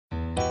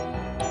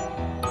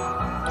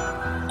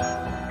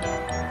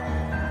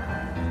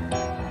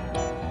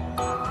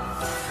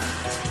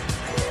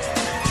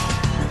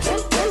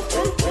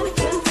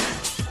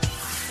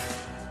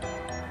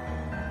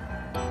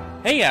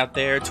Hey out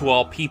there to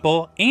all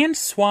people and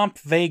swamp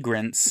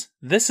vagrants.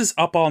 This is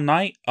Up All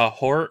Night, a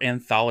horror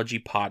anthology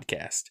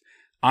podcast.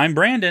 I'm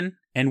Brandon,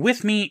 and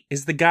with me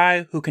is the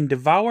guy who can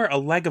devour a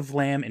leg of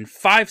lamb in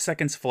 5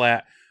 seconds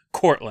flat,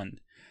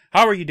 Cortland.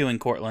 How are you doing,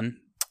 Cortland?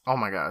 Oh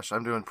my gosh,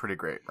 I'm doing pretty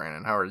great,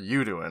 Brandon. How are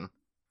you doing?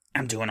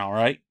 I'm doing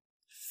alright.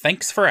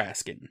 Thanks for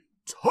asking.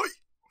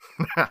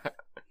 I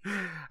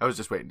was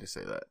just waiting to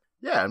say that.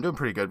 Yeah, I'm doing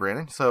pretty good,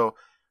 Brandon. So,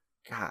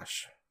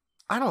 gosh,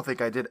 I don't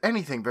think I did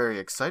anything very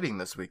exciting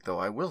this week, though,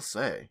 I will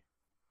say.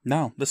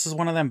 No, this is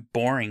one of them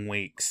boring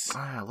weeks.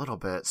 A little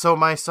bit. So,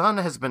 my son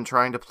has been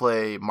trying to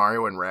play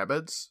Mario and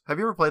Rabbids. Have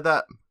you ever played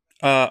that?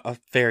 A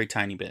very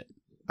tiny bit.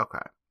 Okay.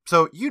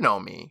 So, you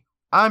know me.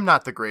 I'm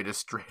not the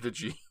greatest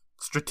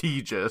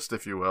strategist,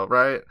 if you will,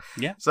 right?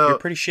 Yeah, so, you're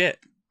pretty shit.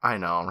 I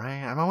know,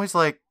 right? I'm always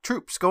like,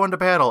 troops, go into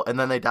battle, and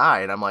then they die,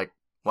 and I'm like,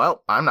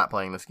 well, I'm not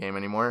playing this game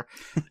anymore.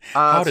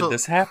 How did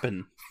this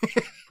happen?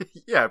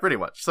 Yeah, pretty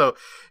much. So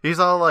he's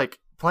all like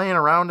playing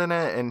around in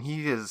it, and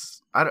he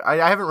is. I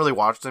haven't really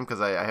watched him because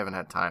I haven't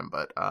had time,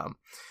 but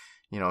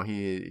you know,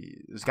 he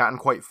has gotten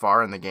quite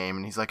far in the game,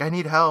 and he's like, I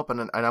need help,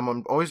 and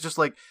I'm always just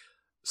like,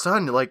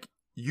 son, like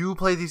you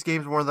play these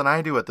games more than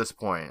I do at this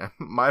point.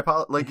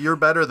 Like you're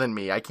better than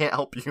me. I can't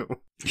help you.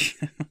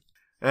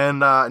 And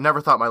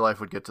never thought my life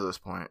would get to this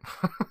point,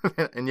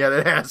 and yet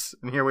it has,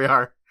 and here we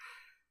are.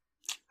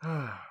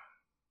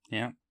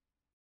 Yeah.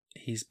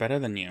 He's better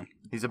than you.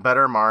 He's a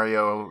better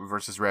Mario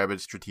versus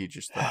Rabbids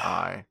strategist than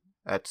I.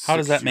 How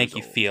does that make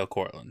you feel,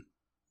 Cortland?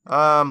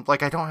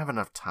 Like I don't have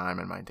enough time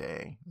in my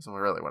day. Is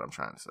really what I'm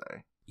trying to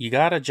say. You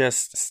gotta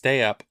just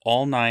stay up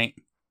all night,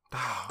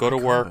 go to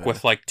work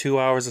with like 2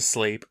 hours of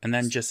sleep, and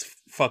then just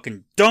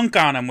fucking dunk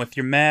on him with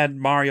your mad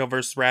Mario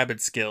versus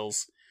Rabbids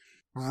skills.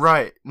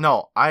 Right.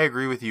 No, I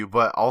agree with you,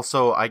 but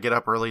also I get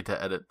up early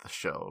to edit the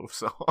show,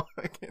 so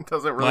it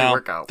doesn't really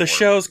work out. The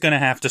show's gonna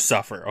have to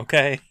suffer,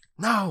 okay?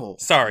 No.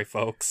 Sorry,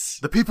 folks.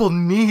 The people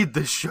need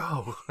this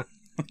show.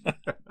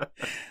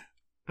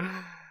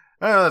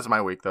 That's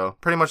my week, though.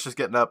 Pretty much just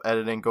getting up,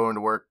 editing, going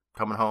to work,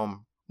 coming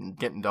home,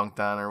 getting dunked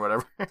on or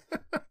whatever.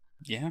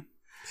 Yeah.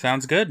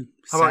 Sounds good.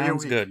 How about your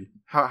week? Good.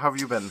 How have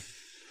you been?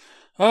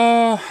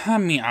 I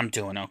mean, I'm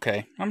doing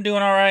okay. I'm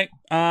doing all right.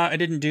 I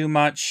didn't do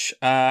much.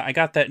 I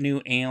got that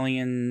new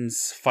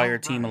Aliens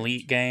Fireteam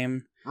Elite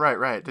game.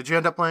 Right. Did you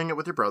end up playing it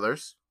with your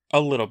brothers? A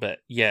little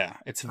bit, yeah.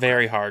 It's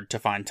very hard to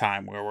find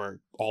time where we're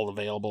all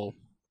available.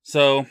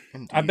 So,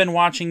 indeed. I've been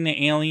watching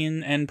the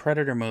Alien and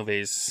Predator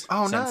movies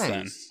since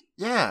then.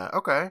 Yeah,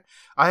 okay.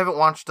 I haven't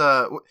watched,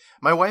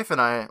 my wife and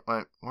I,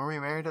 were we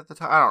married at the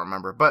time? I don't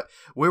remember, but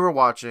we were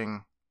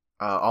watching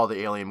all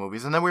the Alien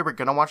movies, and then we were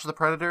going to watch the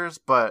Predators,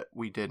 but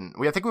we didn't.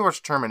 I think we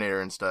watched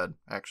Terminator instead,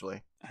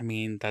 actually. I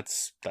mean,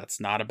 that's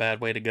not a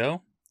bad way to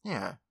go.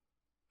 Yeah.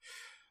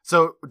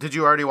 So, did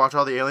you already watch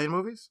all the Alien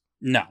movies?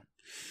 No.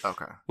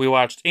 Okay. We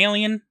watched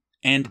Alien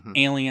and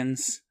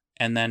Aliens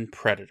and then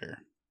Predator.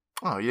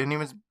 Oh, you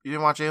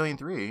didn't watch Alien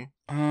 3?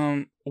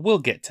 We'll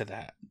get to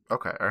that.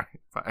 Okay, all right,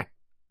 fine.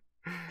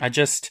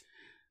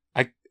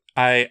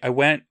 I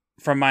went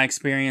from my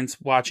experience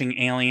watching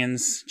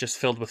Aliens just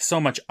filled with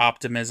so much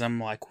optimism,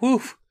 like,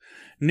 whew,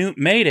 Newt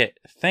made it.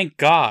 Thank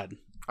God.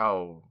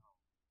 Oh.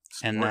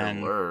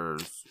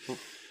 Spoilers.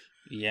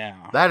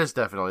 Yeah. That is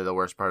definitely the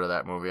worst part of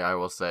that movie, I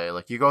will say.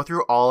 Like, you go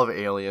through all of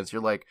Aliens,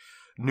 you're like,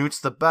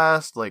 Newt's the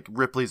best, like,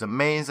 Ripley's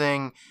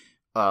amazing,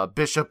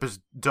 Bishop is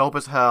dope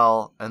as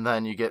hell, and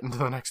then you get into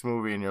the next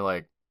movie and you're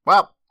like,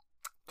 well,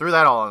 threw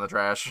that all in the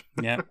trash.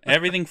 Yeah,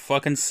 everything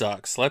fucking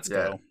sucks. Let's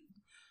go.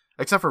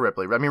 Except for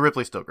Ripley. I mean,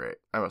 Ripley's still great,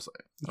 I must say.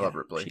 I love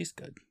Ripley. She's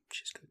good.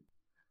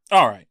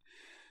 All right.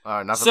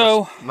 Enough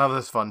of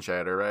this fun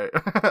chatter, right?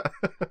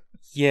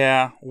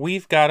 Yeah,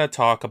 we've got to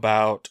talk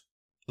about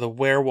The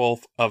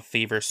Werewolf of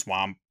Fever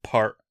Swamp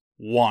Part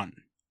 1.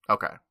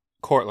 Okay.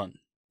 Cortland,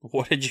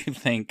 what did you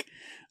think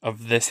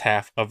of this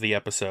half of the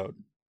episode?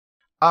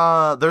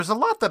 There's a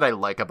lot that I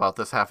like about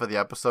this half of the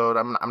episode.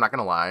 I'm not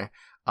gonna lie.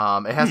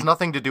 It has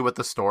nothing to do with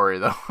the story,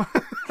 though.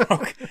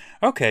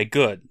 Okay,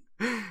 good.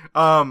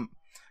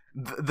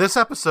 This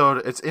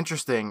episode, it's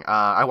interesting.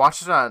 I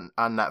watched it on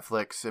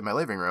Netflix in my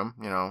living room.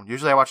 You know,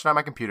 usually I watch it on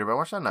my computer, but I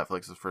watched it on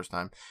Netflix the first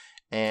time.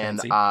 And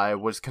Fancy. I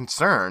was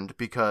concerned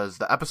because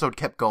the episode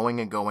kept going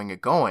and going and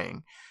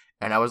going.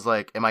 And I was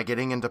like, am I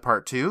getting into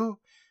part 2?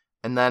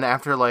 And then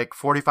after like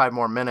 45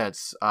 more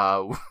minutes,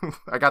 I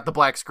got the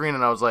black screen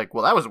and I was like,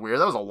 well, that was weird.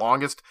 That was the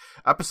longest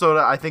episode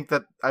I think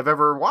that I've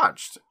ever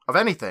watched of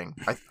anything.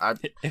 I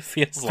it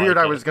feels feared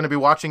like I was going to be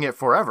watching it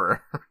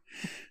forever.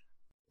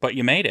 But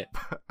you made it.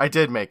 I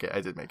did make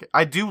it.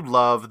 I do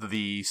love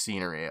the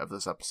scenery of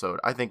this episode.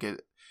 I think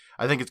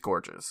it's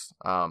gorgeous.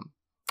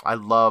 I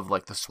love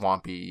like the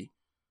swampiness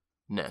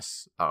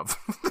of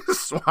the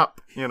swamp,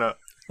 you know.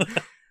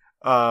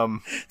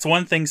 It's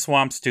one thing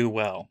swamps do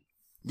well.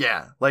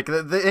 Yeah, like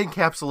it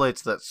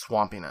encapsulates that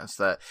swampiness.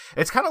 That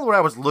it's kind of what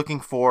I was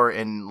looking for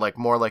in like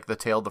more like the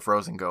Tale of the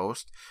Frozen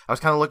Ghost. I was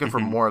kind of looking for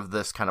more of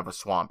this kind of a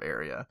swamp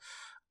area.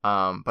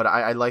 But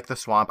I like the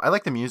swamp. I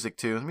like the music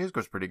too. The music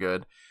was pretty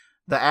good.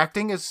 The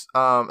acting's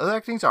all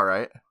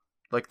right.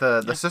 Like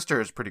the sister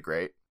is pretty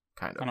great,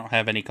 kind of. I don't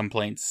have any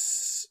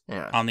complaints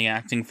Yeah. on the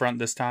acting front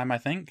this time, I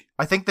think.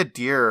 I think the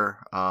deer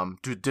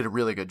did a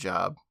really good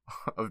job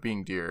of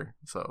being deer.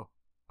 So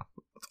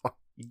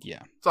Yeah.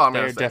 that's all I'm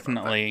They're gonna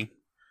say.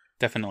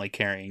 definitely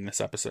carrying this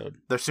episode.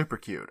 They're super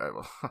cute.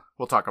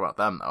 We'll talk about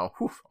them though.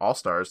 Whew, all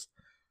stars.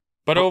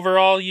 But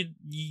overall, you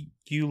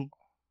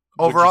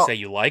would you say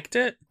you liked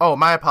it? Oh,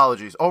 my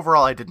apologies.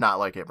 Overall, I did not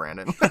like it,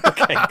 Brandon.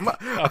 Okay.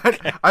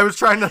 I was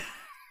trying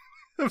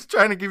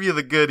to give you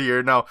the good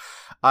here. No,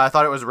 I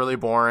thought it was really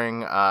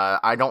boring.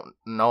 I don't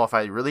know if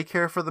I really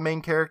care for the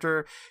main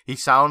character. He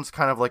sounds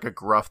kind of like a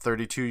gruff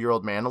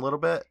 32-year-old man a little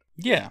bit.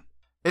 Yeah.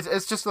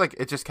 It's just like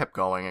it just kept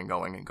going and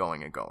going and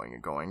going and going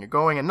and going and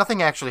going, and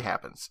nothing actually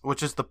happens,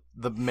 which is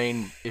the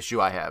main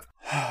issue I have.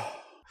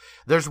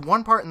 There's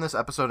one part in this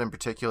episode in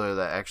particular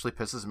that actually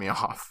pisses me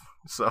off.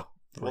 So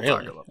we'll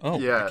talk about it. Oh,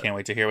 yeah. I can't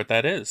wait to hear what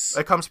that is.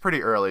 It comes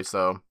pretty early,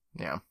 so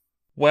yeah.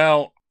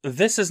 Well,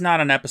 this is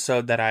not an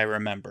episode that I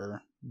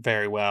remember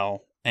very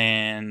well,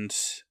 and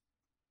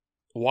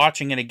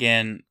watching it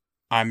again,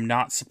 I'm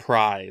not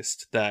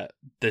surprised that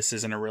this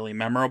isn't a really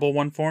memorable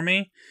one for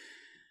me.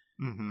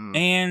 Mm-hmm.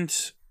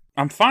 And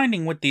I'm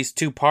finding with these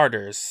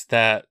two-parters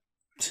that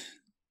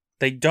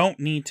they don't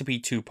need to be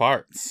two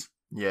parts.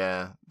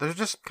 Yeah, they're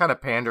just kind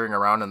of pandering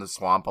around in the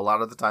swamp a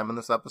lot of the time in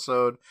this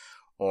episode,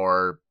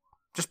 or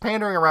just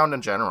pandering around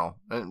in general.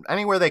 And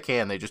anywhere they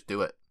can, they just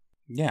do it.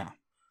 Yeah,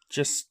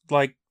 just,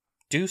 like,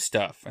 do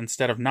stuff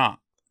instead of not.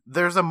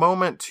 There's a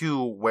moment,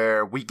 too,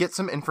 where we get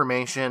some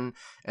information,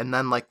 and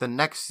then, like, the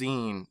next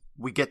scene,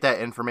 we get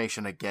that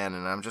information again,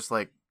 and I'm just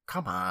like,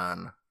 come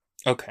on.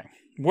 Okay,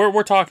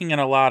 we're talking in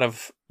a lot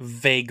of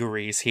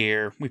vagaries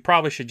here. We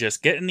probably should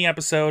just get in the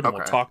episode, and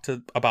we'll talk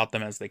about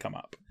them as they come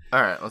up.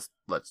 All right,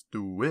 let's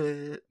do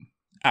it.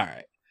 All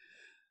right.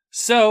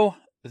 So,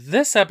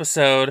 this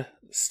episode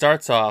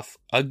starts off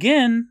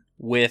again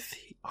with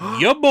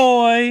your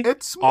boy,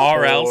 it's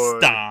R.L.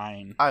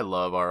 Stine. I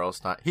love R.L.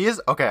 Stine. He is,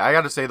 okay, I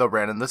gotta say though,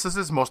 Brandon, this is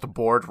his most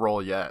bored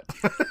role yet.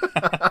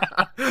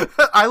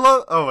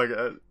 Oh my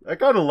god, I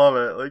kinda love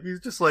it. Like, he's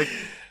just like,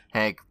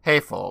 hey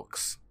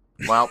folks,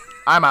 well,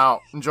 I'm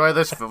out. Enjoy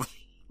this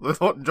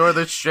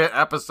shit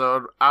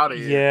episode. Out of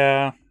here.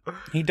 Yeah,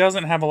 he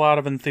doesn't have a lot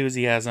of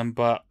enthusiasm,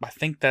 but I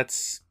think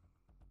that's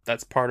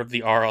part of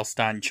the R.L.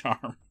 Stine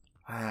charm.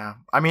 Yeah,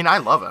 I mean, I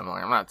love him.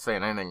 Like, I'm not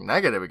saying anything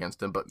negative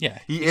against him, but yeah,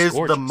 he is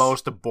gorgeous. the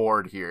most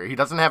bored here. He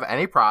doesn't have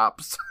any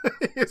props.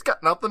 He's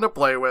got nothing to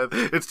play with.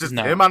 It's just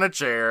No. him on a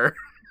chair.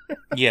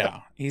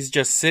 Yeah, he's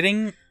just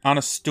sitting on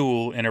a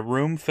stool in a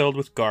room filled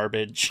with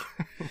garbage.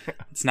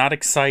 It's not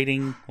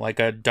exciting like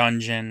a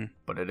dungeon.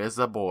 But it is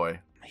a boy.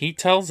 He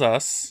tells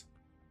us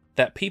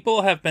that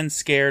people have been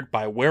scared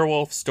by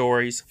werewolf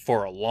stories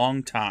for a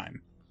long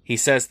time. He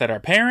says that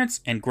our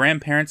parents and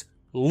grandparents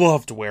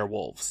loved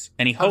werewolves,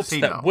 and he hopes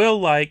that we'll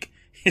like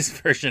his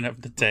version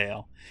of the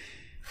tale.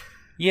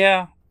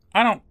 Yeah,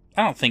 I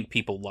don't think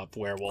people love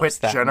werewolves.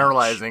 Quit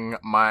generalizing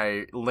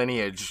my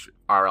lineage,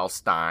 R.L.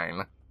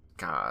 Stine.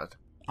 God.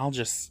 I'll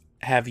just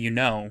have you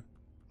know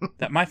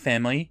that my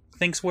family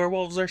thinks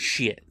werewolves are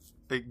shit.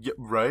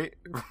 Right?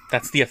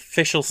 That's the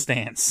official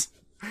stance.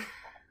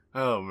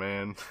 Oh,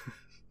 man.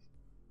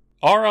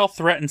 R.L.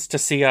 threatens to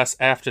see us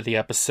after the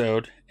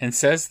episode and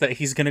says that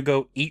he's gonna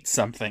go eat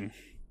something.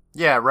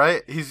 Yeah,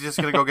 right? He's just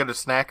gonna go get a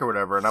snack or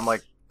whatever, and I'm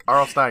like,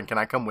 R.L. Stine, can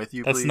I come with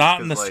you, please? That's not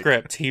in the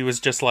script. He was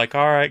just like,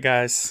 alright,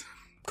 guys,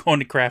 going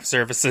to craft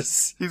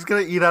services. He's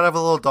gonna eat out of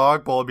a little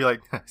dog bowl and be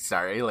like,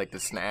 sorry, I like the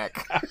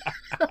snack.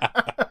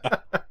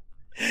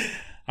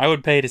 I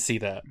would pay to see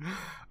that.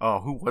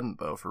 Oh, who wouldn't,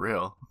 though, for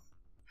real?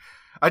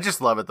 I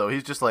just love it, though.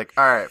 He's just like,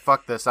 alright,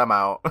 fuck this, I'm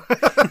out.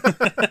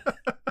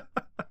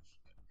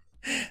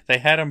 They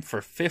had him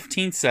for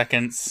 15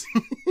 seconds.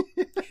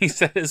 He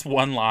said his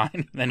one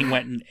line, then he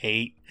went and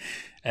ate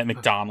at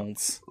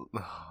McDonald's.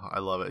 I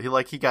love it.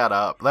 He got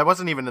up. That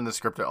wasn't even in the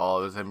script at all.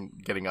 It was him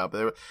getting up.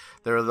 They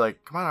were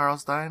like, come on, R.L.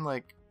 Stine,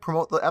 like,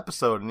 promote the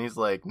episode. And he's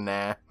like,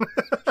 nah.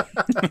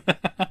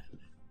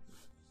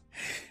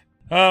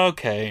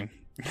 Okay.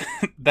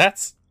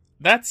 That's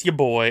your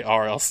boy,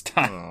 R.L.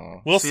 Stine.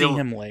 Oh, we'll see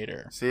him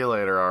later. See you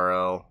later,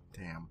 R.L.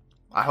 Damn.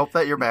 I hope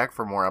that you're back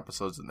for more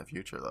episodes in the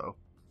future, though.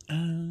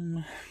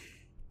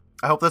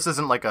 I hope this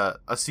isn't like a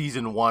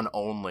season 1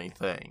 only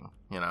thing,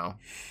 you know?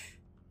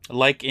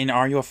 Like in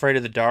Are You Afraid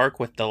of the Dark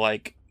with the,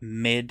 like,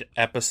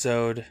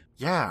 mid-episode...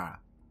 Yeah.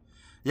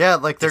 Yeah,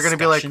 like, they're gonna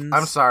be like,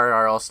 I'm sorry,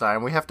 R.L.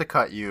 Stine, we have to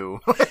cut you.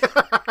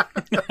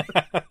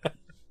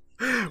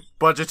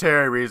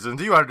 Budgetary reasons,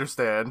 you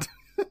understand.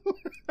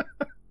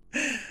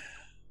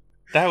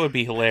 That would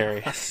be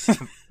hilarious.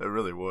 It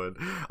really would.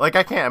 Like,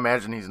 I can't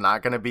imagine he's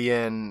not gonna be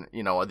in,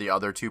 you know, the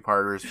other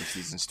 2-parters for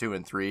seasons 2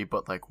 and 3,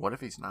 but, like, what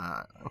if he's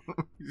not?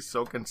 He's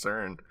so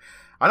concerned.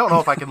 I don't know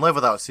if I can live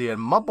without seeing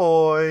my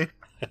boy.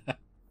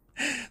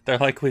 They're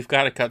like, we've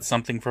got to cut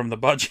something from the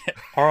budget.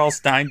 R.L.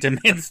 Stine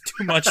demands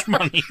too much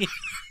money.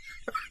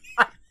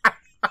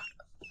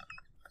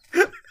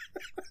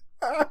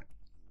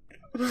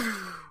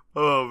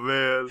 Oh,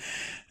 man.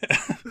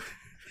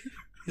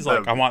 He's like,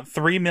 like, I want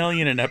 $3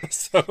 million an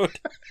episode.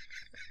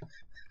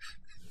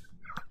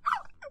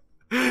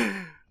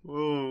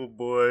 Oh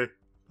boy,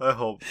 I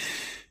hope.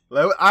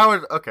 I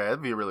would. Okay,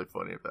 that'd be really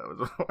funny if that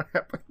was what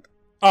happened.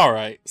 All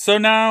right, so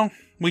now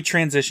we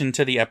transition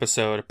to the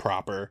episode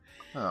proper,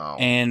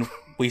 and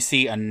we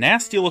see a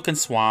nasty-looking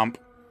swamp,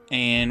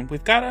 and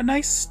we've got a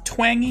nice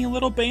twangy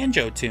little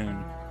banjo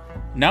tune.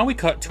 Now we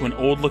cut to an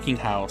old-looking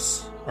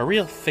house, a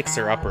real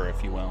fixer-upper,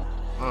 if you will.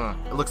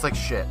 It looks like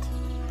shit.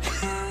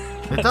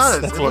 It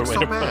does. That's it looks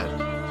so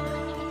bad.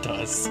 It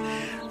does.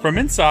 From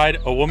inside,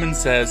 a woman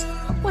says,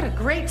 "What a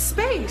great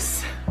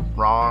space."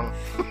 Wrong.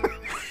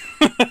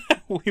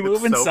 We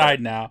move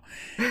inside now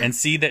and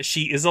see that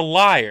she is a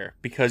liar,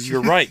 because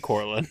you're right,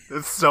 Corlin.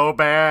 It's so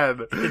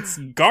bad. It's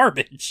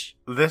garbage.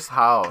 This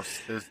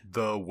house is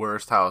the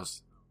worst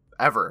house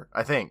ever,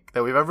 I think,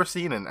 that we've ever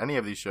seen in any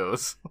of these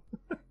shows.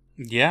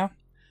 Yeah.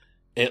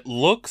 It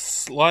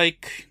looks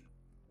like,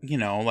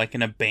 like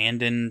an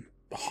abandoned,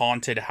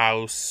 haunted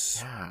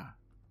house. Yeah.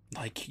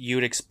 Like,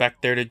 you'd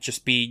expect there to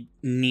just be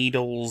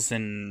needles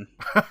and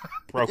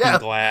broken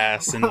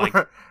glass and, like,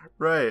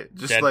 right.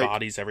 Just dead like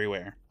bodies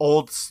everywhere.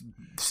 Old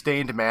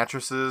stained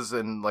mattresses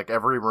in, like,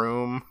 every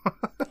room.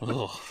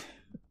 Ugh.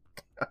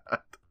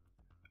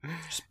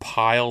 Just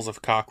piles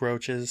of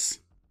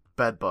cockroaches.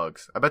 Bed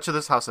bugs. I bet you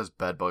this house has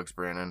bed bugs,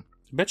 Brandon.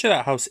 I bet you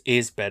that house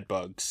is bed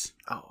bugs.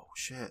 Oh,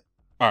 shit.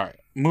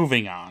 Alright,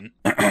 moving on.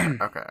 Okay,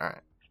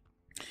 alright.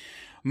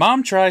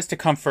 Mom tries to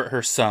comfort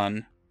her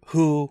son,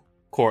 who,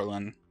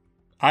 Cortland,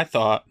 I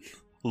thought,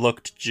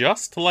 looked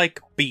just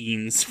like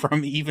Beans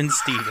from Even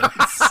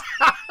Stevens.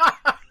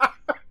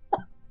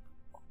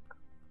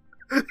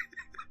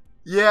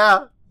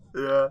 Yeah.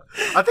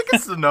 I think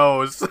it's the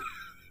nose.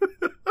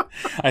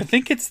 I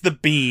think it's the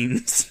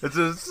beans.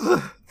 It's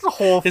a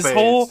whole face.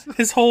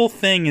 His whole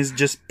thing is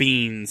just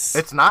beans.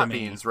 It's not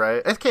Beans,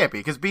 right? It can't be,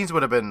 because Beans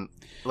would have been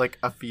like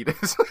a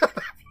fetus.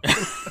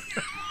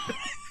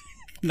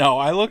 No,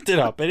 I looked it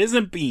up. It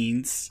isn't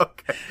Beans.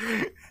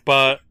 Okay.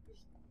 But,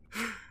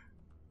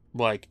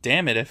 like,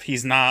 damn it, if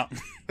he's not...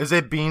 Is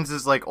it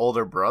Beans' like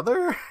older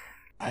brother?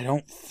 I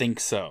don't think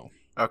so.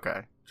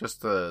 Okay.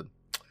 Just a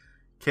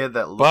kid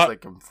that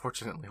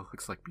unfortunately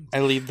looks like Beans. I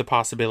leave the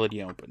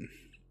possibility open.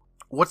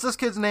 What's this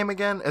kid's name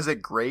again? Is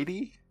it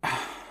Grady?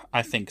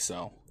 I think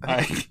so.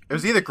 It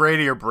was either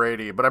Grady or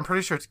Brady, but I'm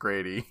pretty sure it's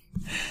Grady.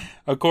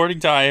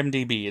 According to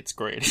IMDb, it's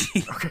Grady.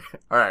 Okay.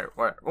 All right.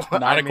 Well,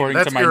 Not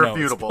according to my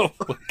irrefutable. notes.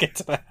 We'll get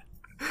to that.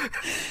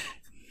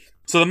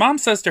 So the mom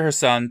says to her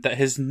son that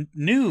his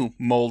new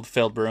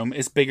mold-filled room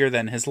is bigger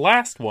than his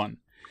last one.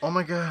 Oh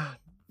my god.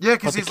 Yeah,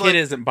 because the kid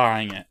isn't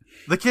buying it.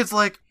 The kid's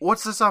like,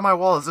 "What's this on my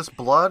wall? Is this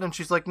blood?" And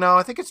she's like, "No,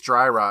 I think it's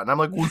dry rot." And I'm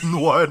like,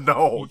 "What?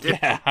 No.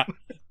 Yeah.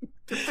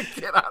 Get the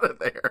kid out of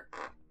there."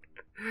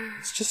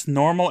 It's just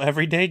normal,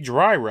 everyday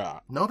dry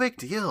rot. No big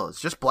deal. It's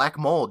just black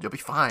mold. You'll be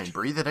fine.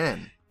 Breathe it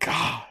in.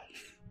 God.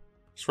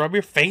 Just rub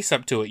your face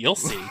up to it. You'll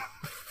see.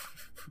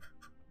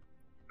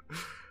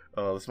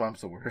 Oh, this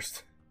mom's the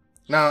worst.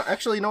 No,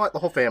 actually, you know what? The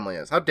whole family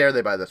is. How dare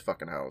they buy this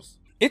fucking house?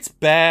 It's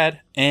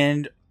bad,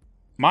 and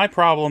my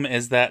problem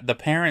is that the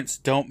parents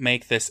don't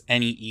make this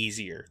any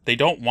easier. They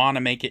don't want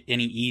to make it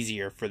any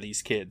easier for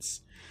these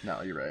kids.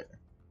 No, you're right.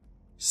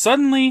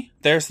 Suddenly,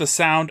 there's the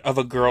sound of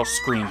a girl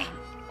screaming.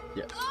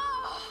 Yes.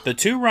 The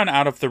two run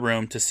out of the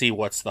room to see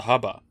what's the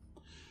hubbub.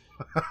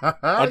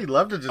 You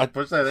love to just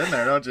push that in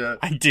there, don't you?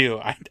 I do.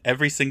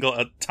 Every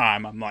single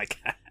time, I'm like...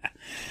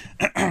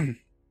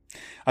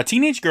 A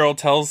teenage girl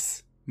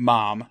tells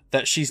Mom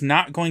that she's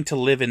not going to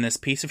live in this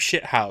piece of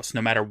shit house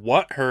no matter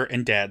what her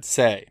and Dad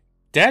say.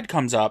 Dad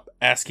comes up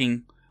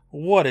asking,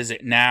 "What is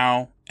it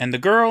now?" And the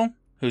girl,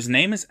 whose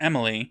name is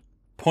Emily,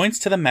 points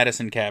to the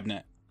medicine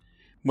cabinet.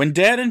 When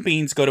Dad and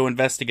Beans go to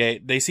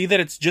investigate, they see that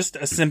it's just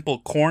a simple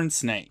corn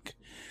snake.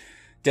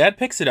 Dad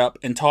picks it up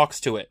and talks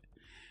to it.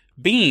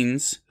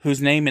 Beans,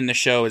 whose name in the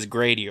show is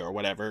Grady or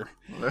whatever,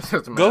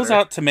 goes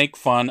out to make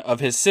fun of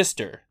his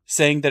sister,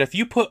 saying that if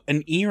you put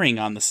an earring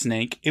on the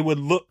snake, it would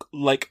look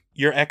like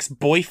your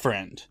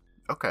ex-boyfriend.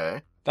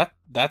 Okay.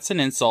 That's an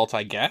insult,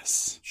 I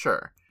guess.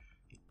 Sure.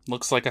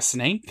 Looks like a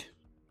snake.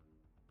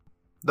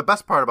 The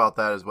best part about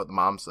that is what the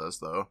mom says,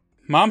 though.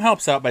 Mom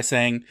helps out by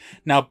saying,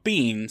 "Now,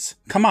 Beans,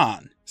 come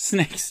on.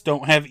 Snakes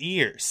don't have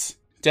ears."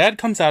 Dad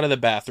comes out of the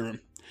bathroom,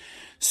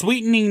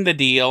 sweetening the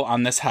deal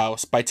on this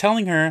house by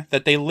telling her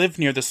that they live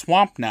near the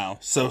swamp now,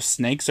 so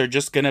snakes are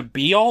just gonna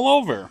be all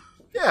over.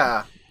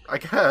 Yeah, I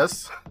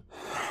guess.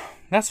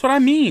 That's what I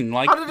mean.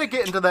 Like, how did it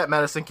get into that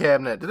medicine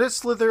cabinet? Did it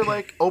slither,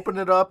 like, open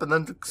it up and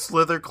then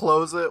slither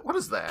close it? What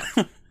is that?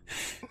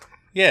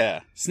 Yeah,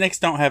 snakes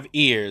don't have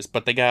ears,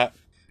 but they got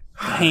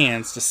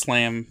hands to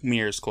slam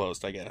mirrors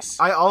closed, I guess.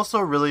 I also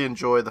really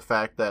enjoy the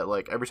fact that,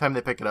 like, every time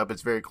they pick it up,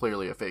 it's very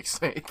clearly a fake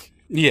snake.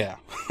 Yeah.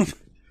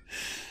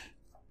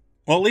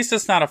 Well, at least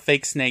it's not a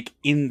fake snake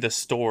in the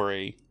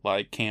story,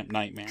 like Camp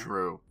Nightmare.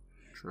 True.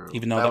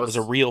 Even though that was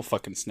a real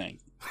fucking snake.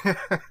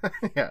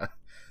 Yeah.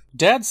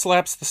 Dad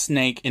slaps the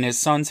snake in his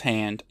son's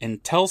hand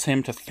and tells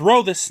him to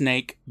throw the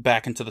snake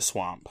back into the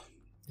swamp.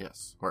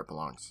 Yes, where it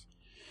belongs.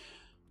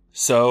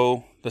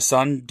 So the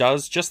son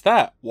does just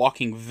that,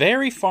 walking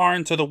very far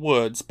into the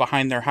woods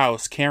behind their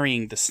house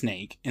carrying the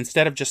snake,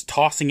 instead of just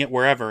tossing it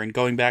wherever and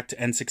going back to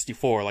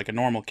N64 like a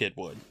normal kid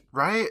would.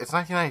 Right? It's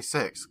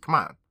 1996. Come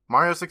on.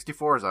 Mario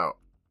 64 is out.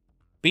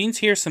 Beans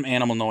hears some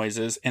animal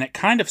noises, and it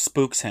kind of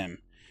spooks him.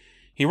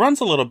 He runs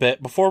a little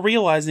bit before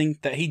realizing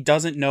that he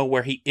doesn't know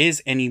where he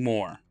is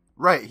anymore.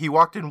 Right, he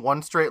walked in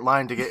one straight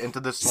line to get into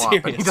this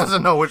swamp, and he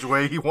doesn't know which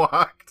way he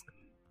walked.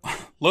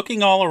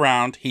 Looking all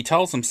around, he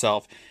tells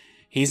himself,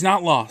 he's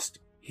not lost.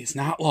 He's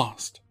not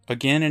lost.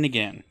 Again and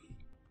again.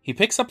 He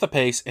picks up the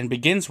pace and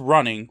begins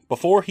running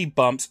before he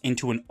bumps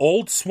into an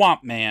old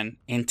swamp man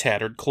in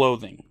tattered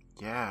clothing.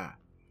 Yeah.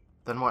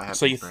 Then what happens,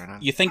 So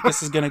Brandon? you think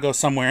this is going to go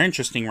somewhere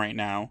interesting right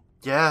now.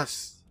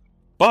 Yes.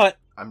 But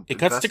I'm it cuts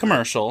to invested.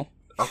 commercial.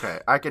 Okay,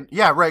 I can...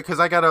 Yeah, right, because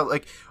I gotta,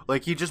 like,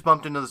 he just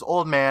bumped into this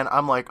old man.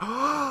 I'm like,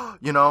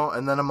 you know,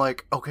 and then I'm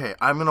like, okay,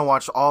 I'm gonna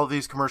watch all of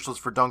these commercials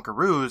for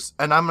Dunkaroos,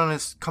 and I'm gonna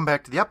come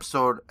back to the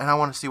episode, and I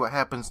want to see what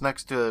happens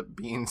next to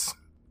Beans.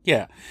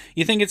 Yeah.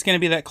 You think it's going to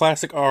be that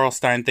classic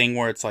Arlstein thing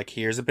where it's like,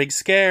 here's a big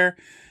scare,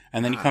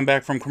 and then you come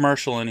back from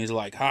commercial and he's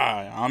like,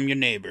 hi, I'm your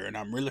neighbor and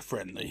I'm really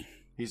friendly.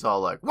 He's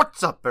all like,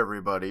 what's up,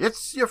 everybody?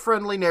 It's your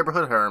friendly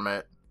neighborhood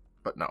hermit.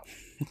 But no.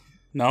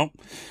 No.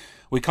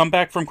 We come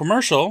back from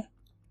commercial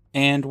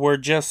and we're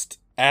just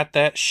at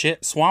that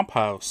shit swamp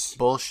house.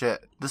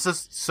 Bullshit. This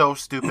is so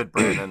stupid,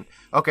 Brandon.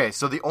 Okay,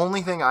 so the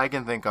only thing I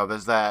can think of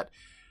is that,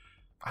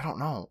 I don't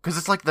know, because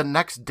it's like the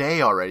next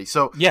day already.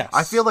 So Yes.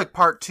 I feel like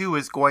part 2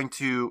 is going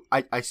to,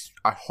 I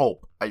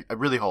hope, I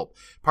really hope,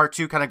 part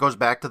 2 kind of goes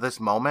back to this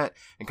moment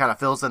and kind of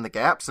fills in the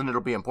gaps, and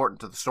it'll be important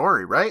to the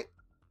story, right?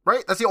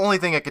 Right? That's the only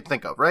thing I could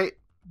think of, right?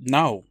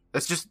 No.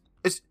 It's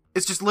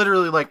just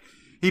literally like,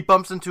 he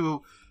bumps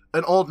into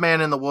an old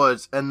man in the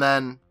woods, and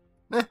then,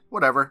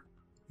 whatever.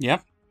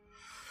 Yep.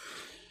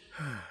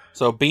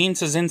 So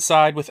Beans is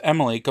inside with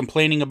Emily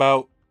complaining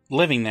about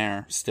living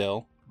there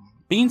still.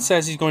 Beans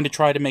says he's going to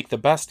try to make the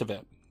best of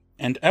it.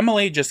 And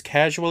Emily just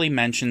casually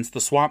mentions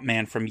the swamp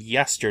man from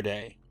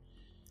yesterday.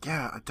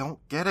 Yeah, I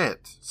don't get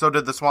it. So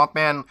did the swamp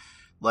man,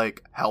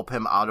 like, help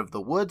him out of the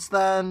woods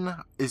then?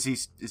 Is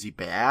he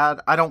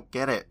bad? I don't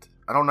get it.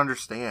 I don't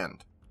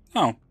understand.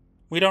 Oh,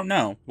 we don't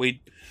know.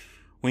 We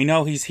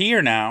know he's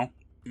here now.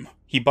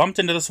 He bumped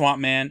into the swamp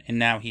man, and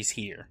now he's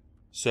here.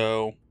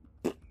 So,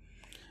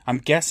 I'm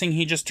guessing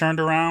he just turned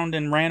around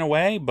and ran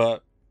away,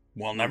 but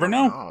we'll never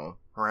know. Oh,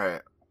 right.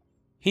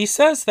 He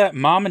says that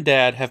Mom and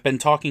Dad have been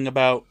talking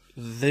about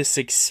this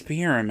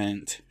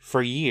experiment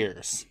for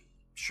years.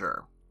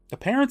 Sure. The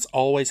parents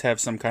always have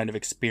some kind of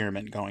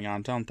experiment going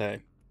on, don't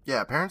they?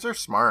 Yeah, parents are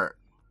smart.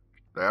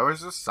 They're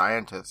always just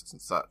scientists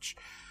and such.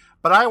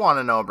 But I want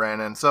to know,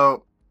 Brandon,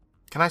 so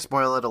can I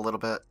spoil it a little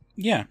bit?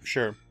 Yeah,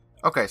 sure.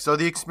 Okay, so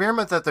the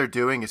experiment that they're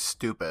doing is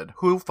stupid.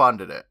 Who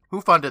funded it?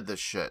 Who funded this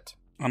shit?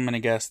 I'm going to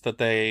guess that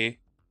they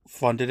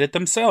funded it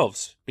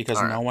themselves, because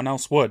All right. no one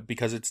else would,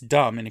 because it's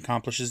dumb and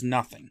accomplishes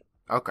nothing.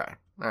 Okay,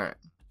 alright.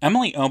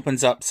 Emily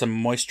opens up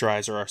some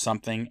moisturizer or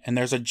something, and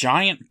there's a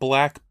giant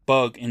black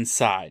bug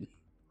inside.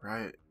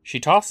 Right. She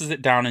tosses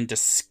it down in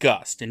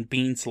disgust, and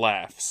Beans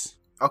laughs.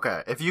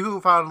 Okay, if you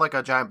found, like,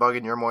 a giant bug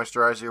in your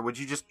moisturizer, would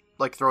you just,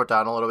 like, throw it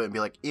down a little bit and be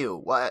like, ew,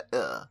 what?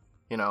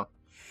 You know?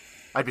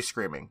 I'd be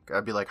screaming.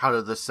 I'd be like, how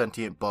did this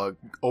sentient bug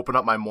open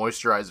up my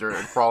moisturizer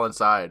and crawl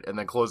inside and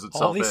then close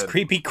itself in? All these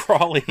creepy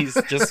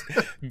crawlies just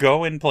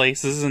go in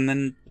places and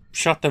then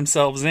shut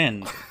themselves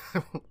in.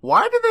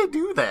 Why do they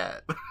do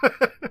that?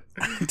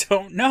 I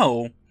don't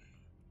know.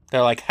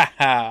 They're like,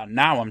 haha,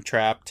 now I'm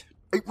trapped.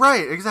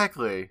 Right,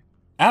 exactly.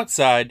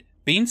 Outside,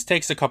 Beans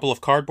takes a couple of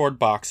cardboard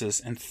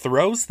boxes and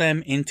throws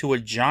them into a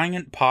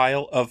giant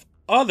pile of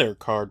other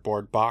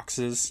cardboard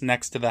boxes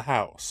next to the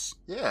house.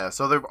 Yeah,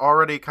 so they've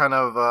already kind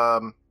of,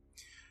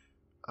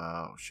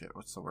 oh shit,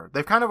 what's the word?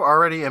 They've kind of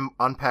already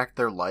unpacked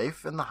their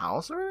life in the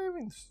house already? I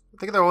mean, I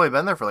think they've only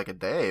been there for like a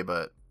day,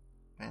 but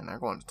man, they're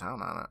going to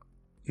town on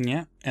it.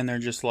 Yeah, and they're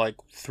just like,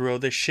 throw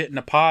this shit in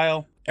a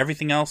pile.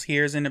 Everything else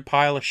here is in a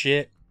pile of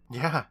shit.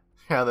 Yeah,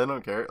 they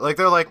don't care. Like,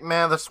 they're like,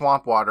 man, the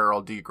swamp water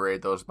will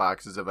degrade those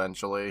boxes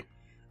eventually.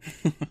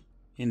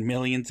 In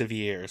millions of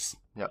years.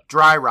 Yep,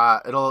 dry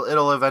rot.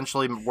 It'll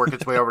eventually work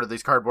its way over to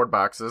these cardboard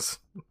boxes.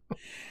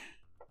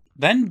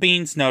 Then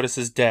Beans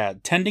notices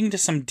Dad tending to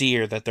some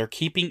deer that they're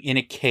keeping in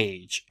a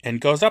cage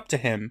and goes up to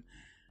him,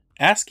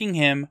 asking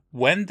him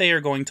when they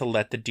are going to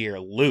let the deer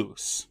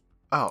loose.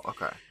 Oh,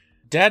 okay.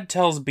 Dad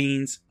tells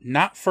Beans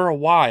not for a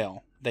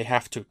while. They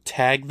have to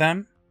tag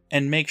them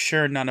and make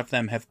sure none of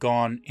them have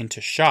gone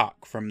into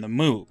shock from the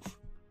move.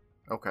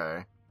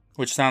 Okay.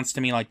 Which sounds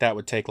to me like that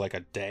would take like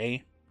a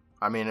day.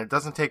 I mean, it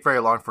doesn't take very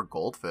long for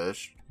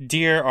goldfish.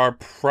 Deer are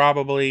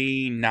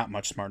probably not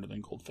much smarter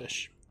than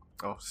goldfish.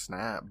 Oh,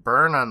 snap.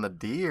 Burn on the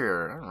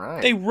deer. All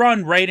right. They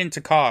run right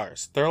into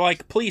cars. They're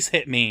like, please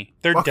hit me.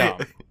 They're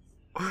dumb.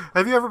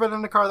 Have you ever been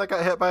in a car that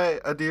got hit by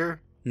a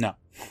deer? No.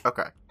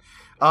 Okay.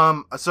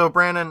 So,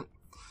 Brandon,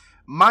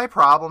 my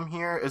problem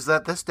here is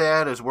that this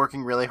dad is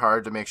working really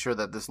hard to make sure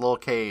that this little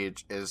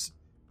cage is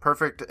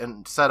perfect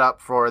and set up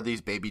for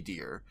these baby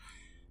deer.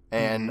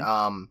 And,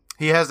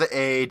 He has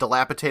a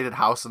dilapidated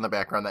house in the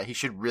background that he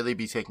should really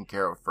be taking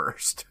care of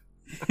first.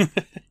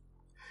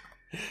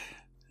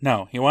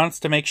 No, he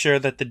wants to make sure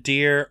that the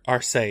deer are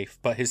safe,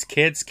 but his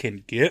kids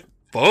can get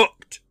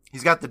fucked.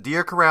 He's got the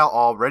deer corral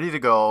all ready to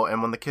go,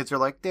 and when the kids are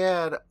like,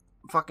 Dad,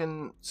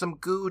 fucking some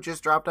goo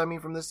just dropped on me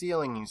from the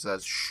ceiling, he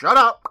says, shut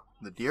up!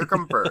 The deer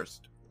come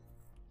first.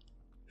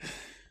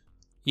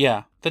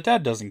 Yeah, the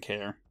dad doesn't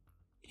care.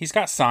 He's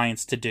got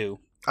science to do.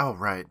 Oh,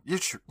 right. You're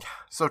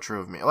so true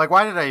of me. Like,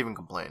 why did I even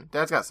complain?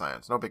 Dad's got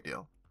science. No big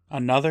deal.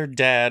 Another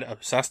dad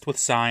obsessed with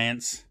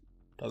science,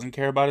 doesn't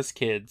care about his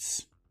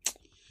kids.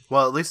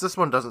 Well, at least this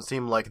one doesn't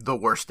seem like the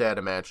worst dad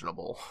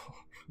imaginable.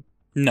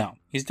 No,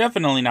 he's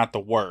definitely not the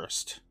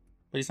worst,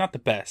 but he's not the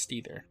best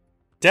either.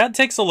 Dad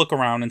takes a look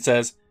around and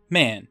says,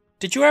 Man,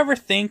 did you ever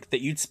think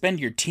that you'd spend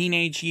your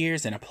teenage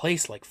years in a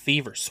place like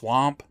Fever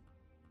Swamp?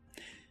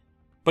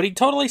 But he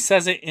totally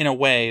says it in a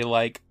way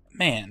like,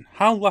 Man,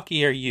 how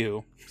lucky are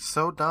you?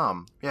 So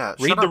dumb. Yeah,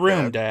 Read the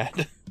room,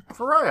 Dad.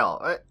 For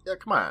real. Yeah,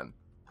 come on.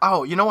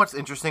 Oh, you know what's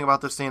interesting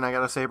about this scene, I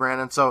gotta say,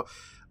 Brandon? So,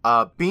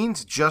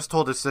 Beans just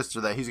told his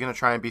sister that he's going to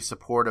try and be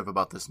supportive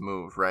about this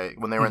move, right?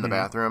 When they were in the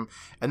bathroom.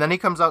 And then he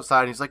comes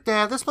outside and he's like,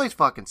 Dad, this place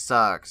fucking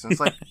sucks. And it's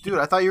like, dude,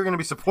 I thought you were going to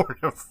be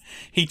supportive.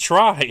 He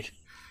tried.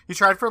 He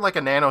tried for like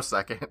a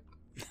nanosecond.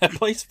 That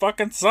place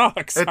fucking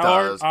sucks. It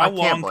does. I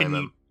can't blame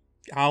him.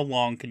 How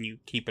long can you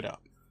keep it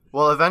up?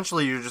 Well,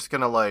 eventually you're just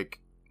going to like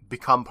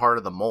become part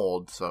of the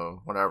mold,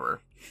 so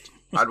whatever.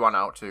 I'd want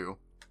out too.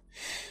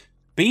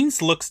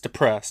 Beans looks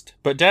depressed,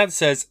 but Dad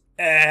says,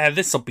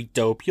 this'll be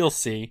dope, you'll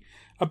see.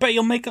 I bet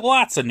you'll make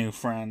lots of new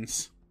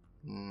friends.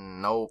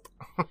 Nope.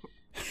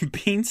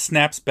 Beans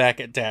snaps back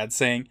at Dad,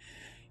 saying,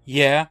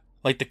 Yeah,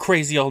 like the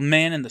crazy old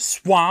man in the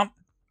swamp.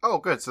 Oh,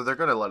 good. So they're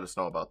going to let us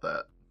know about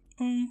that.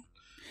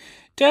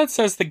 Dad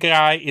says the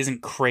guy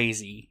isn't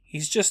crazy.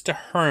 He's just a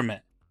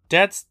hermit.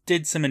 Dad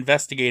did some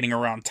investigating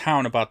around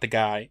town about the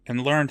guy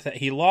and learned that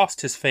he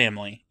lost his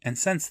family. And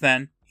since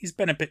then, he's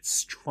been a bit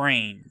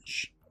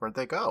strange. Where'd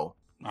they go?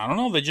 I don't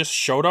know. They just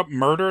showed up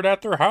murdered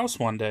at their house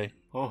one day.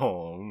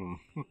 Oh,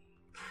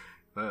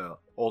 yeah,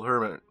 old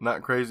hermit,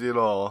 not crazy at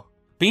all.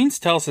 Beans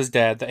tells his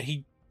dad that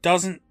he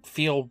doesn't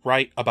feel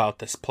right about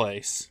this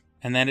place,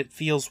 and that it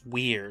feels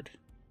weird.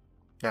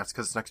 Yeah, it's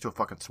because it's next to a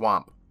fucking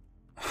swamp.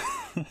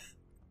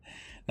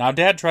 Now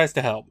Dad tries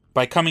to help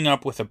by coming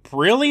up with a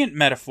brilliant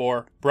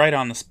metaphor right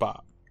on the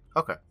spot.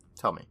 Okay,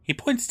 tell me. He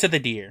points to the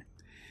deer.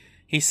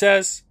 He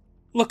says,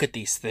 Look at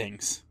these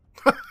things.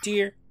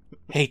 Deer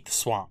hate the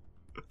swamp.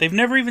 They've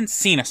never even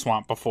seen a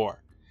swamp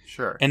before.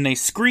 Sure. And they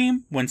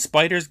scream when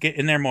spiders get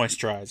in their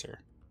moisturizer.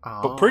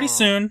 Oh. But pretty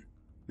soon,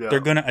 they're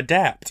going to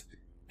adapt.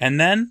 And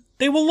then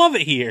they will love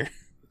it here.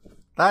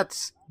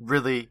 That's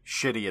really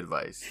shitty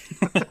advice.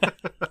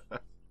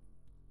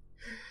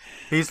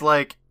 He's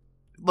like,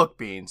 Look,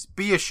 Beans,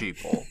 be a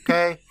sheeple,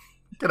 okay?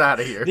 Get out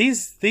of here.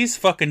 These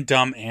fucking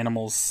dumb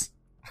animals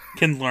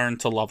can learn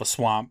to love a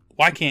swamp.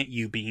 Why can't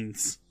you,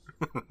 Beans?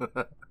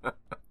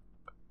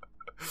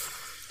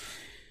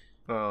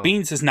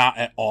 Beans is not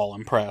at all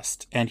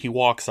impressed, and he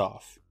walks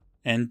off.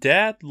 And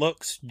Dad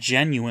looks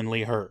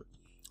genuinely hurt.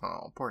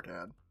 Oh, poor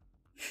Dad.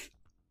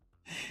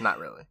 Not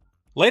really.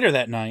 Later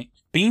that night,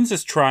 Beans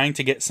is trying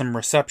to get some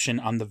reception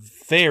on the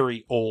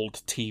very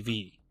old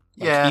TV.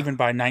 Like even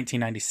by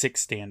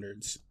 1996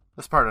 standards.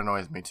 This part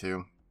annoys me,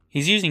 too.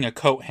 He's using a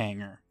coat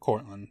hanger,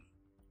 Cortland.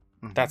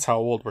 Mm-hmm. That's how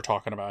old we're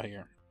talking about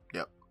here.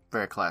 Yep.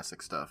 Very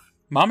classic stuff.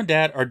 Mom and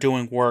Dad are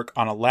doing work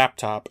on a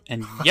laptop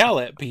and yell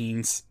at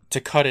Beans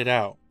to cut it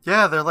out.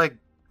 Yeah, they're like,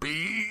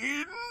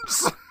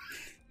 Beans!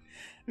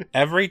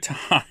 Every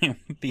time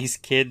these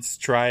kids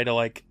try to,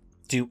 like,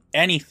 do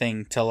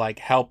anything to, like,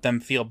 help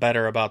them feel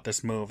better about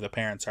this move, the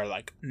parents are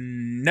like,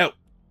 no.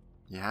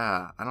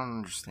 Yeah, I don't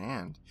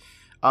understand.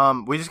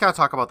 We just gotta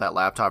talk about that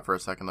laptop for a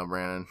second, though,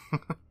 Brandon.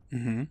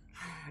 Mm-hmm.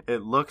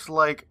 It looks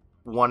like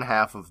one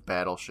half of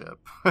Battleship.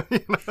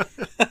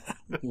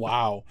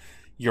 Wow.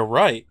 You're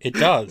right. It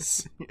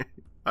does.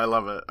 I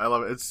love it.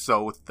 It's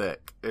so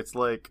thick. It's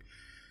like,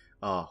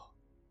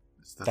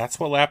 that's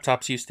what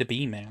laptops used to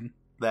be, man.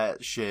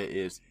 That shit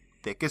is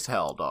thick as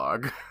hell,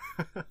 dog.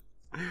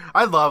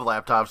 I love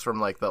laptops from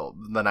like the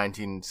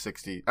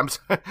 1960. I'm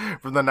sorry,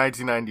 from the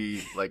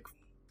 1990 like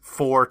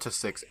 4 to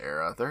 6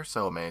 era. They're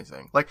so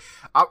amazing. Like,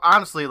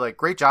 honestly, like,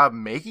 great job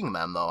making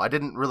them though. I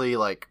didn't really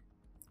like.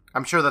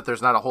 I'm sure that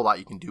there's not a whole lot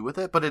you can do with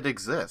it, but it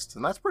exists,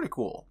 and that's pretty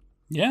cool.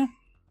 Yeah,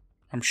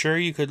 I'm sure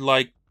you could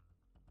like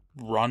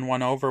run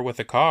one over with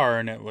a car,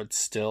 and it would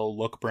still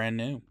look brand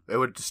new. It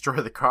would destroy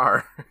the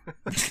car.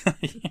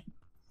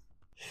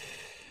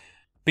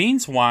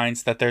 Beans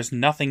whines that there's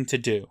nothing to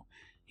do.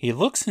 He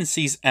looks and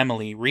sees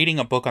Emily reading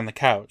a book on the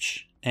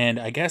couch, and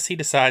I guess he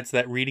decides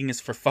that reading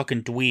is for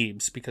fucking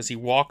dweebs because he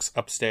walks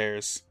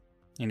upstairs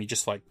and he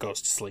just like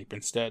goes to sleep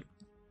instead.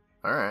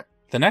 Alright.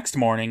 The next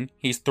morning,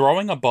 he's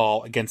throwing a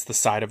ball against the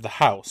side of the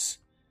house,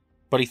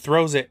 but he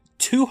throws it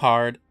too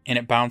hard and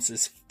it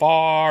bounces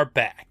far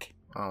back.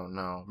 Oh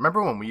no.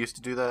 Remember when we used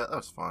to do that? That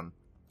was fun.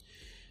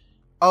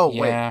 Oh,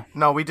 yeah. Wait.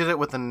 No, we did it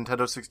with the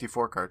Nintendo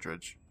 64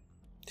 cartridge.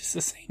 It's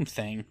the same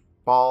thing.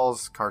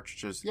 balls,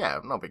 cartridges. Yeah,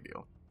 no big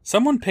deal.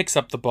 Someone picks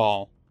up the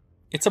ball.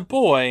 It's a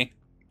boy,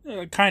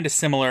 kind of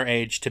similar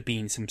age to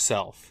Beans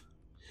himself.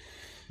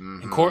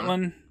 Mm-hmm.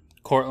 And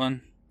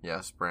Cortland.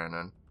 Yes,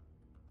 Brandon.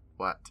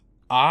 What?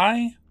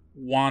 I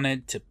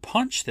wanted to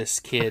punch this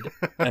kid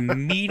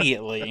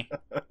immediately,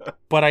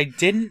 but I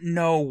didn't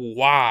know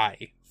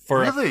why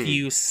for a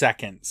few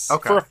seconds.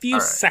 Okay. For a few All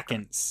right.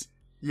 seconds.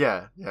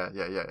 Yeah.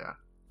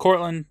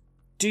 Cortland,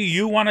 do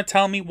you want to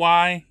tell me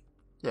why?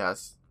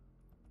 Yes.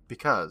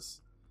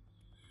 Because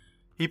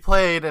he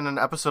played in an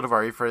episode of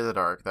Are You Afraid of the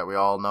Dark that we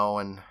all know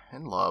and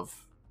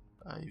love.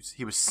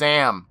 He was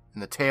Sam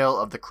in The Tale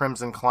of the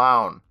Crimson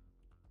Clown.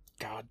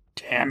 God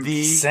damn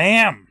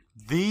Sam!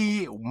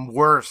 The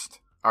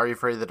worst Are You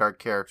Afraid of the Dark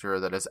character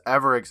that has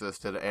ever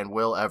existed and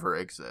will ever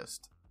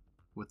exist.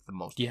 With the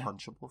most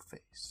punchable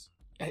face.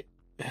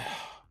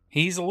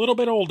 He's a little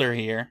bit older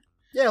here.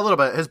 Yeah, a little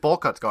bit. His bowl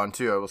cut's gone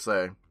too, I will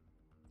say.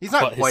 He's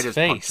not quite as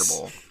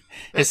punchable.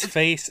 His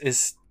face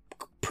is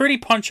pretty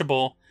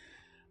punchable,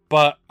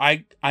 but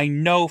I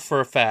know for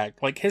a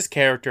fact, like, his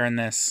character in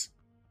this,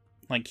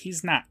 like,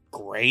 he's not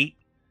great.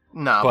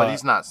 No, but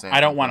he's not Sam.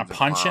 I don't want to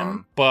punch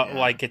him, but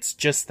like, it's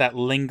just that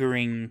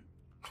lingering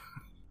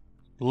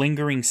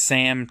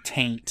Sam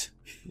taint.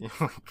 Oh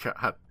my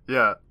god.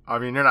 Yeah, I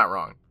mean, you're not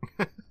wrong.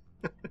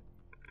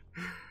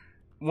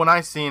 When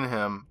I seen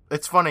him,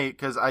 it's funny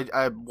because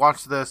I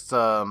watched this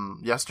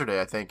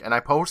yesterday, I think, and I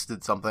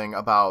posted something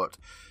about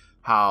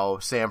how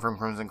Sam from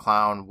Crimson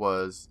Clown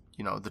was,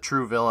 the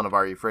true villain of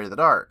Are You Afraid of the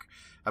Dark.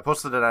 I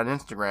posted it on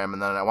Instagram,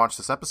 and then I watched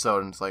this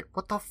episode, and it's like,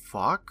 what the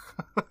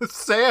fuck?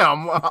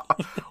 Sam?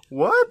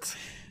 What?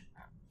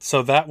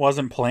 So that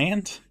wasn't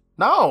planned?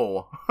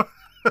 No.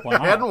 Wow.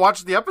 I hadn't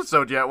watched the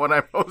episode yet when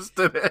I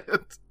posted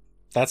it.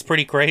 That's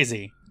pretty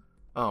crazy.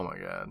 Oh my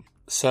god.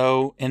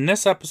 So, in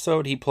this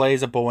episode, he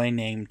plays a boy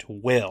named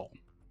Will.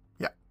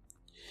 Yeah.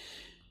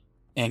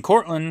 And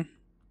Cortland,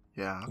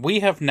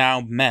 we have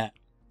now met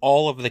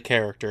all of the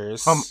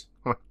characters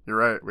you're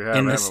right, we have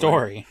in the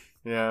story.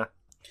 Yeah.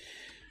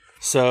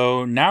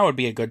 So, now would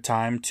be a good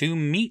time to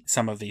meet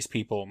some of these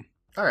people.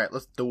 Alright,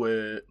 let's do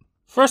it.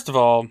 First of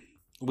all,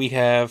 we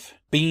have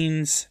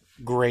Beans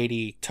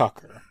Grady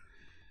Tucker.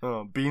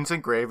 Oh, Beans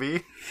and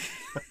Gravy?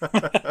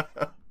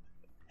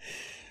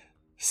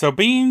 So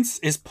Beans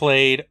is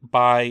played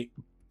by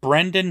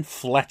Brendan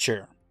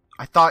Fletcher.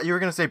 I thought you were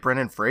going to say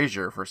Brendan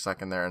Fraser for a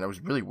second there, and that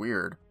was really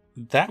weird.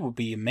 That would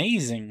be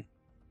amazing.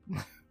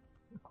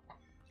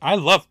 I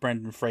love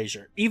Brendan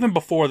Fraser, even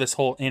before this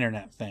whole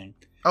internet thing.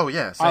 Oh,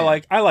 yeah,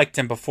 same. I liked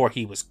him before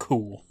he was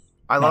cool.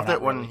 I loved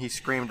it when he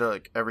screamed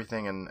like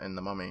everything in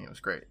The Mummy. It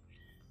was great.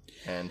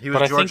 And he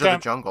was George of the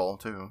Jungle,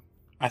 too.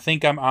 I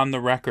think I'm on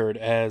the record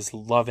as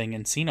loving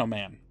Encino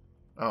Man.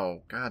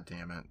 Oh, god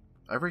damn it.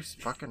 Every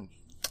fucking...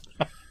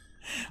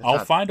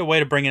 I'll find a way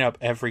to bring it up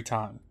every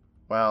time.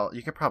 Well,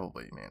 you could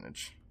probably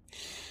manage.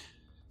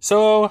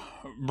 So,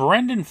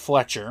 Brendan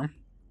Fletcher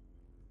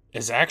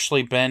has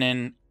actually been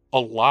in a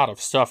lot of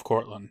stuff,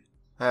 Cortland.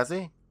 Has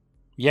he?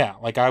 Yeah,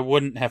 like I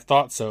wouldn't have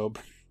thought so.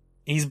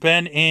 He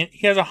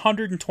has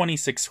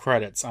 126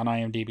 credits on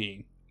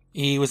IMDb.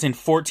 He was in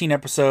 14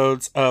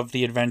 episodes of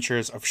The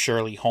Adventures of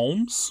Shirley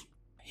Holmes.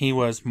 He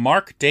was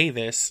Mark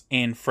Davis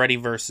in Freddy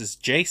vs.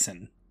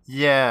 Jason.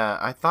 Yeah,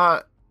 I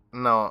thought...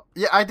 No.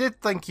 Yeah, I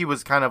did think he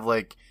was kind of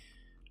like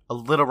a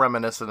little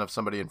reminiscent of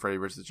somebody in Freddy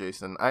vs.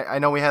 Jason. I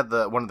know we had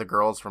one of the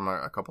girls from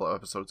a couple of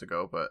episodes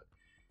ago, but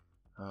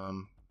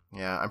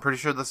yeah, I'm pretty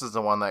sure this is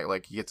the one that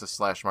like he gets a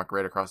slash mark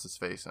right across his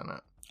face in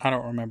it. I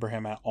don't remember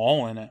him at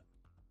all in it.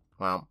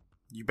 Well,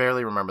 you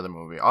barely remember the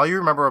movie. All you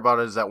remember about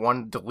it is that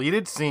one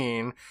deleted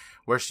scene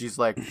where she's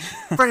like,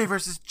 Freddy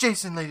vs.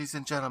 Jason, ladies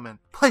and gentlemen,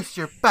 place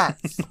your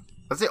bets.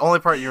 That's the only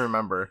part you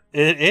remember.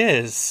 It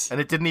is.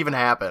 And it didn't even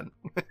happen.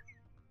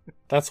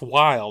 That's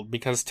wild,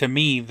 because to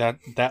me,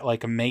 that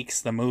like makes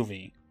the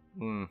movie.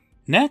 Mm.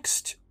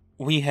 Next,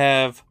 we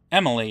have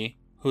Emily,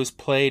 who's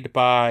played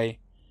by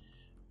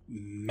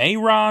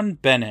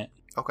Mayron Bennett.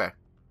 Okay.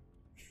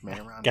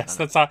 Mayron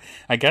Bennett.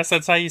 I guess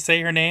that's how you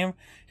say her name.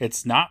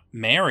 It's not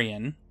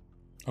Marion,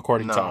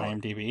 according to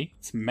IMDb.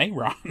 It's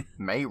Mayron.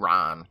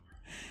 Mayron.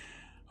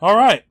 All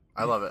right.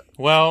 I love it.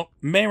 Well,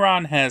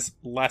 Mayron has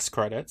less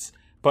credits,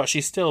 but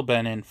she's still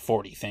been in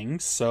 40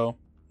 things, so...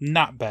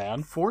 Not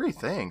bad. 40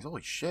 things?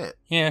 Holy shit.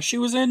 Yeah, she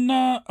was in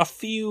a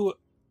few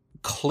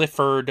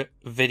Clifford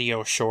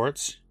video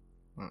shorts.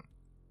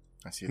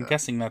 I see that. I'm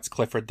guessing that's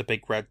Clifford the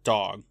Big Red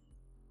Dog.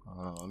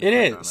 Oh, it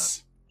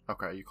is.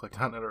 Okay, you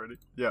clicked on it already?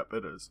 Yep,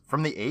 it is.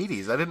 From the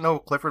 80s. I didn't know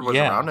Clifford was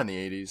around in the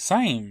 80s.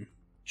 Same.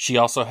 She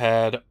also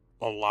had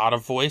a lot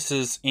of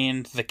voices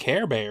in The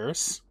Care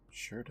Bears.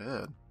 Sure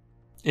did.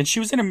 And she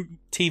was in a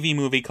TV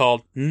movie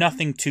called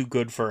Nothing Too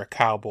Good for a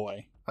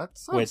Cowboy.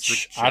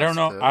 Which I don't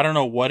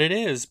know what it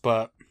is,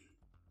 but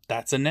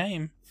that's a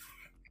name.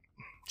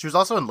 She was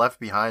also in Left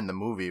Behind, the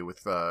movie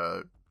with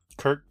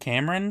Kirk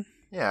Cameron.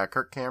 Yeah,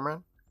 Kirk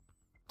Cameron.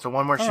 It's the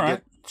one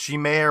where she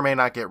may or may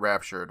not get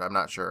raptured. I'm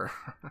not sure.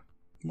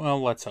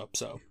 Well, let's hope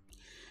so.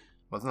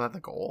 Wasn't that the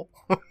goal?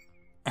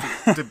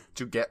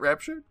 to get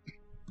raptured?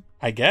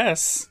 I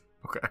guess.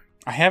 Okay.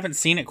 I haven't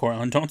seen it,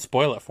 Cortland. Don't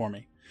spoil it for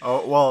me.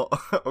 Oh, well,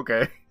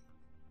 okay.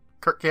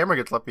 Kirk Cameron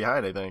gets left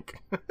behind, I think.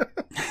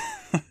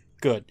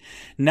 Good.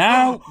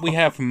 Now we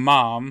have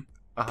Mom,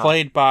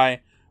 played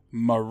by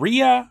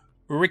Maria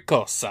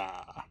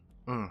Ricosa.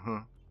 Mm-hmm.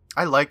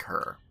 I like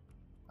her,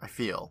 I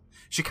feel.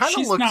 She kind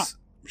of looks...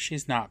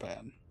 She's not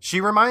bad.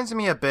 She reminds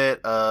me a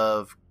bit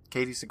of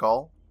Katie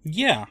Sagal.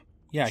 Yeah, I can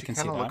see that. She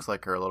kind of looks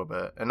like her a little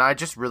bit. And I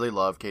just really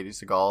love Katie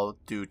Sagal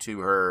due to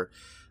her,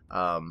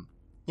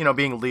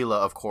 being Leela,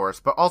 of course.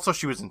 But also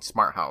she was in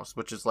Smart House,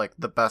 which is like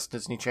the best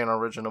Disney Channel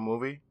original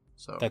movie.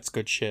 So that's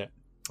good shit.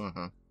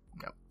 Mm-hmm.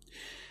 Yep.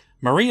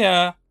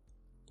 Maria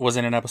was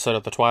in an episode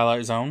of The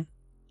Twilight Zone.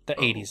 The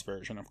 80s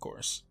version, of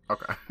course.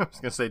 Okay. I was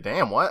going to say,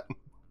 damn, what?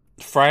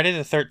 Friday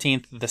the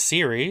 13th, the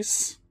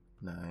series.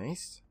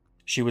 Nice.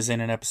 She was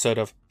in an episode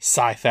of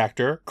Sci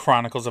Factor,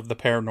 Chronicles of the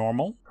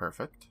Paranormal.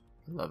 Perfect.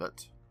 Love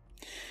it.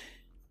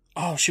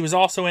 Oh, she was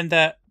also in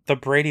The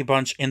Brady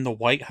Bunch in the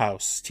White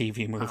House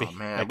TV movie. Oh,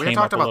 man. We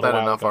talked about that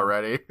enough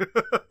already.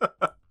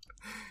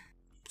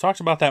 Talked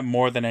about that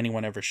more than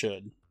anyone ever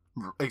should.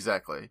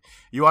 Exactly.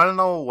 You want to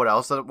know what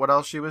else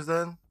she was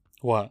in?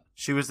 What?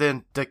 She was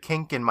in The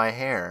Kink in My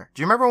Hair.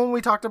 Do you remember when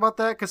we talked about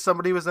that? Because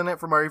somebody was in it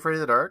from Are You Afraid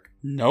of the Dark?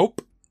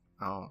 Nope.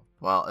 Oh,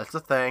 well, it's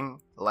a thing.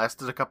 It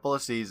lasted a couple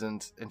of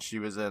seasons, and she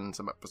was in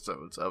some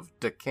episodes of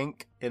The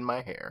Kink in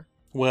My Hair.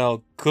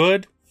 Well,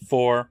 good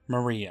for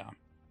Maria.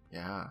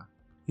 Yeah.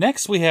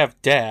 Next, we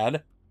have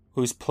Dad,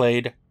 who's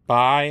played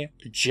by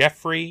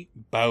Jeffrey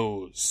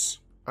Bowes.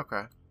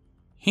 Okay.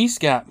 He's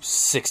got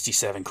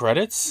 67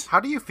 credits.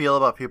 How do you feel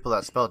about people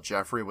that spell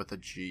Jeffrey with a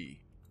G?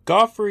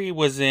 Godfrey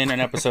was in an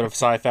episode of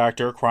Sci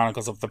Factor,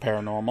 Chronicles of the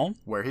Paranormal.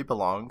 Where he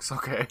belongs,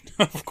 okay.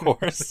 Of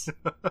course.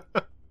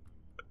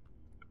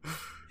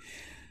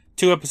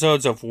 2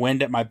 episodes of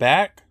Wind at My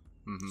Back.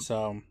 Mm-hmm.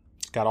 So,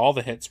 got all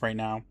the hits right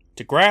now.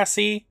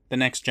 Degrassi, The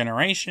Next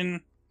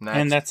Generation,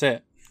 and that's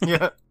it.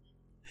 Yeah.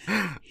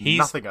 He's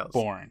nothing else.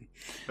 Boring.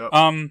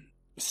 Yep.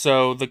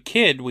 So the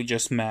kid we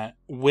just met,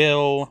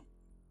 Will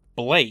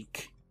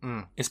Blake,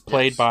 is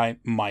played by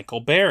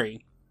Michael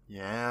Berry.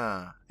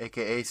 Yeah,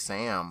 a.k.a.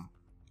 Sam.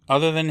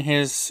 Other than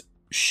his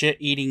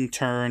shit-eating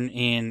turn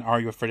in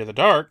Are You Afraid of the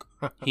Dark,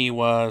 he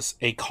was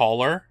a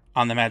caller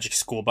on the Magic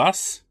School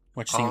Bus,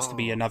 which seems to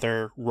be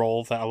another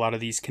role that a lot of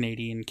these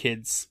Canadian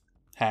kids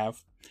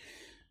have.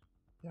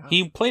 Yeah.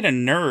 He played a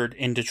nerd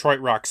in Detroit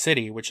Rock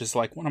City, which is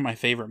like one of my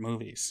favorite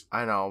movies.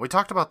 I know. We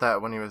talked about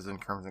that when he was in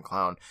Crimson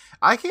Clown.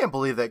 I can't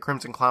believe that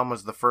Crimson Clown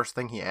was the first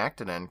thing he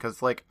acted in,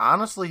 because, like,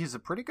 honestly, he's a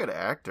pretty good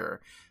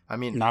actor. I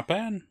mean... Not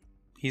bad.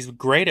 He's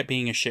great at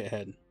being a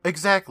shithead.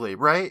 Exactly,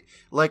 right?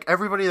 Like,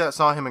 everybody that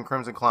saw him in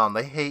Crimson Clown,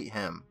 they hate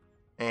him.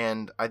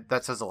 And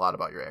that says a lot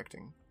about your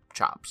acting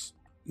chops.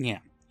 Yeah.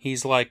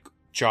 He's like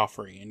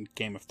Joffrey in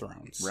Game of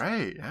Thrones.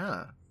 Right,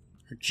 yeah.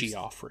 Or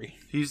Geoffrey.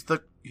 He's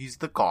the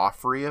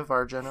Goffrey of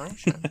our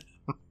generation.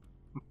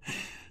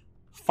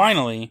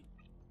 Finally,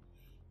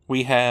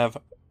 we have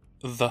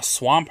the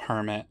Swamp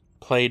Hermit,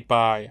 played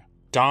by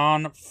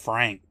Don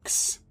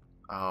Franks.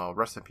 Oh,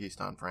 rest in peace,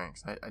 Don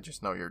Franks. I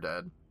just know you're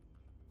dead.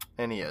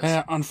 And he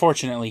is.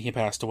 Unfortunately, he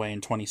passed away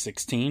in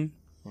 2016.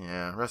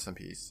 Yeah, rest in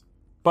peace.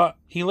 But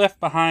he left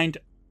behind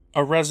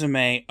a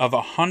resume of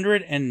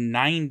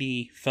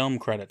 190 film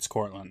credits,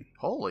 Cortland.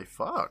 Holy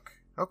fuck.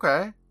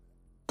 Okay.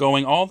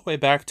 Going all the way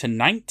back to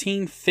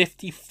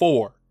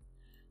 1954.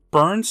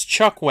 Burns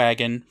Chuck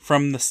Wagon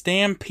from the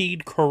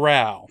Stampede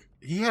Corral.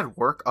 He had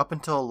work up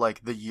until,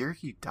 like, the year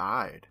he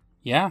died.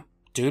 Yeah,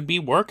 dude be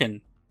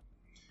working.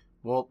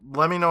 Well,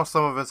 let me know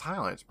some of his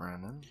highlights,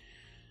 Brandon.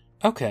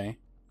 Okay,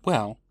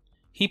 well,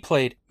 he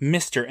played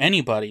Mr.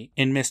 Anybody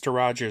in Mr.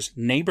 Rogers'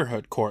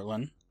 Neighborhood,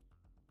 Cortland.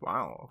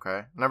 Wow,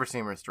 okay. Never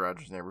seen Mr.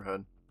 Rogers'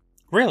 Neighborhood.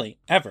 Really?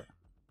 Ever?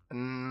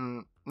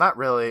 Not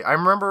really. I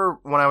remember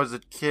when I was a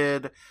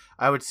kid,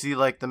 I would see,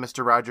 like, the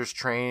Mr. Rogers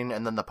train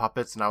and then the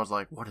puppets, and I was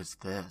like, what is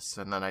this?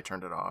 And then I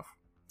turned it off.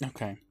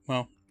 Okay,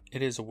 well,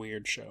 it is a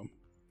weird show.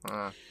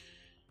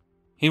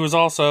 He was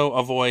also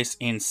a voice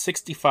in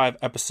 65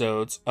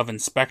 episodes of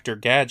Inspector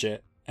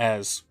Gadget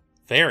as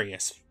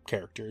various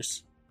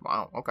characters.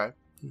 Wow, okay.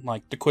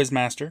 Like the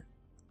Quizmaster.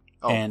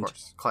 Oh, and of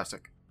course.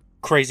 Classic.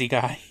 Crazy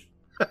Guy.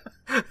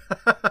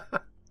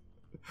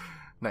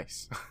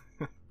 Nice.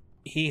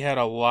 He had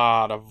a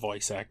lot of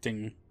voice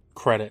acting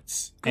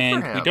credits. Good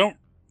and for him.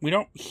 we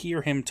don't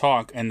hear him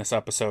talk in this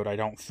episode, I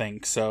don't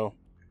think, so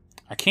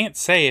I can't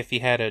say if he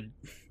had a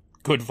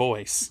good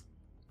voice.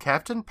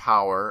 Captain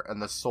Power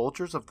and the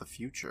Soldiers of the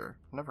Future.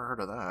 Never heard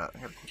of that. I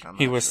gotta click on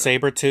that. He was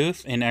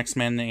Sabretooth in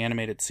X-Men the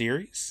Animated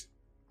Series.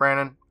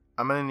 Brandon,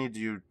 I'm gonna need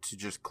you to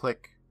just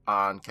click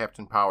on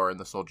Captain Power and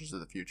the Soldiers of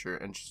the Future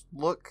and just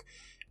look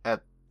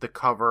at the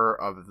cover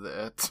of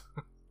it.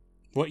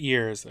 What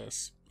year is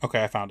this?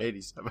 Okay, I found it.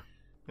 87.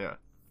 Yeah.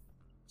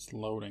 It's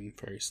loading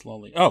very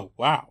slowly. Oh,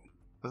 wow.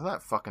 Isn't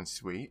that fucking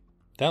sweet?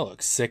 That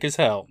looks sick as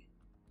hell.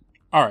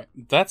 Alright,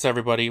 that's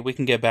everybody. We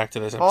can get back to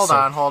this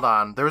episode. Hold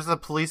on. There's the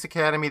Police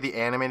Academy, the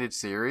animated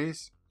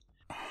series.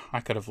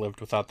 I could have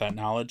lived without that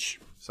knowledge.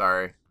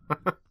 Sorry.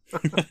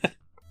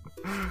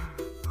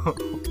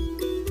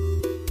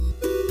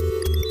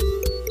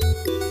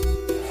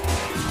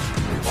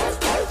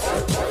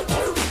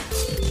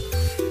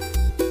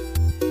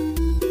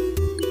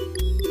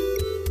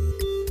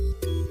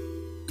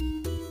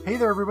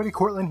 there, everybody.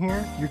 Cortland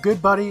here, your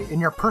good buddy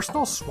and your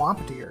personal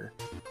swamp deer.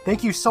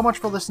 Thank you so much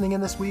for listening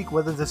in this week,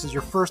 whether this is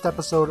your first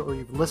episode or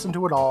you've listened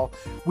to it all.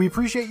 We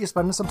appreciate you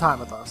spending some time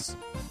with us.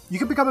 You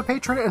can become a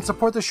patron and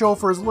support the show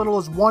for as little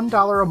as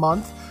 $1 a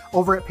month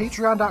over at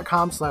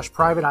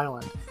patreon.com/Private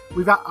Island.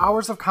 We've got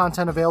hours of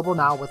content available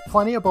now with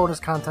plenty of bonus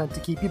content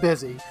to keep you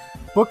busy.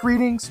 Book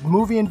readings,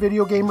 movie and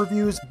video game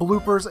reviews,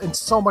 bloopers, and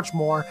so much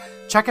more.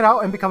 Check it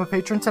out and become a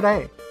patron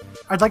today.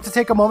 I'd like to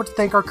take a moment to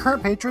thank our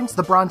current patrons,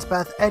 the Bronze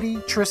Beth,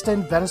 Eddie,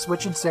 Tristan, Venice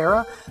Witch, and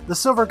Sarah, the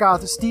Silver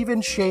Goth,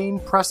 Stephen, Shane,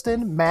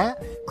 Preston,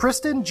 Matt,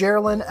 Kristen,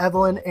 Geraldine,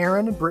 Evelyn,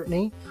 Aaron, and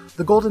Brittany,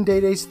 the Golden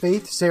Day-Days,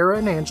 Faith, Sarah,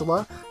 and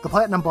Angela, the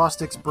Platinum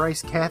Bostics,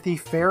 Bryce, Kathy,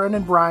 Farron,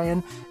 and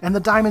Brian, and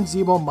the Diamond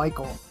Zebo,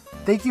 Michael.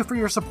 Thank you for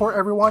your support,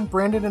 everyone.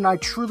 Brandon and I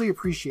truly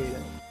appreciate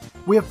it.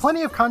 We have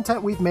plenty of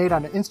content we've made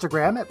on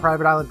Instagram at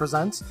Private Island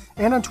Presents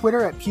and on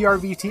Twitter at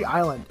PRVT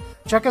Island.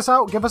 Check us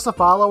out, give us a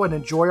follow, and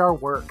enjoy our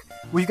work.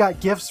 We've got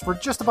gifts for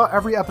just about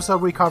every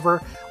episode we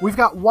cover. We've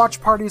got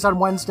watch parties on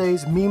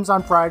Wednesdays, memes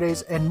on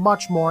Fridays, and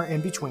much more in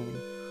between.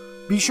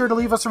 Be sure to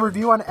leave us a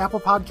review on Apple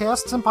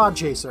Podcasts and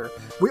Podchaser.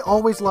 We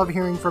always love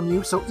hearing from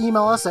you, so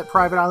email us at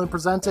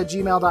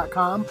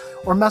privateislandpresents@gmail.com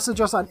or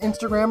message us on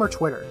Instagram or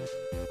Twitter.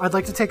 I'd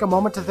like to take a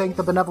moment to thank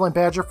the Benevolent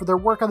Badger for their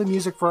work on the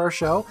music for our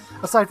show.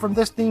 Aside from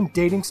this theme,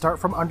 Dating Start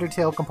from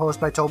Undertale, composed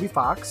by Toby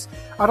Fox.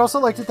 I'd also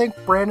like to thank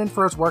Brandon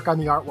for his work on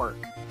the artwork.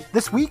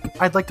 This week,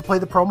 I'd like to play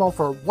the promo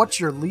for What's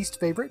Your Least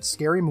Favorite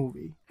Scary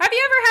Movie? Have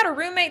you ever had a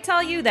roommate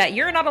tell you that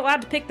you're not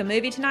allowed to pick the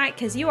movie tonight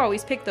because you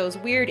always pick those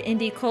weird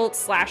indie cult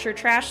slasher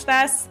trash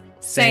fests?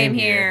 Same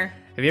here.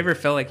 Have you ever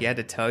felt like you had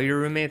to tell your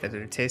roommate that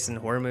their taste in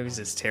horror movies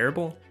is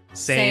terrible?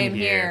 Same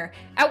here.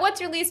 At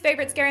What's Your Least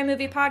Favorite Scary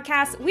Movie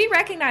podcast, we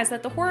recognize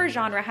that the horror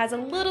genre has a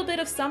little bit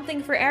of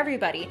something for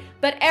everybody,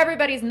 but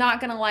everybody's not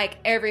going to like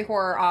every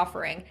horror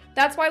offering.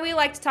 That's why we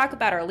like to talk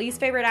about our least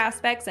favorite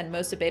aspects and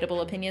most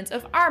debatable opinions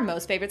of our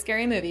most favorite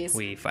scary movies.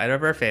 We fight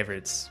over our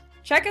favorites.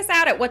 Check us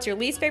out at What's Your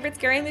Least Favorite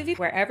Scary Movie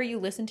wherever you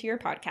listen to your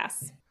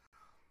podcasts.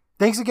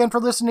 Thanks again for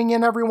listening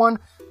in, everyone.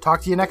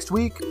 Talk to you next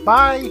week.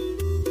 Bye!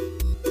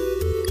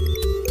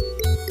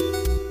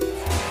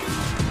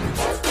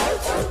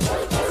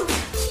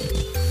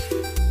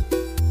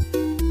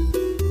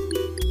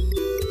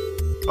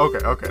 Okay.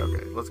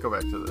 Let's go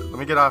back to this. Let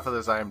me get off of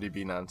this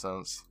IMDb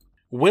nonsense.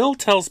 Will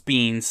tells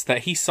Beans that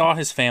he saw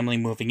his family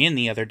moving in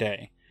the other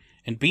day,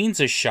 and Beans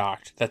is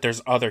shocked that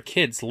there's other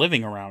kids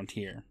living around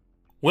here.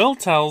 Will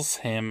tells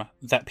him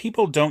that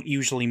people don't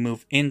usually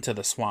move into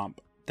the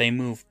swamp, they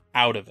move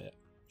out of it.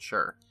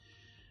 Sure.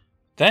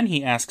 Then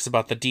he asks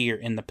about the deer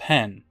in the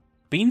pen.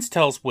 Beans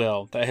tells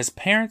Will that his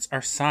parents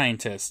are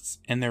scientists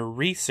and they're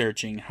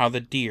researching how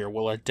the deer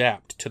will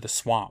adapt to the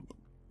swamp.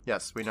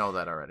 Yes, we know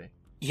that already.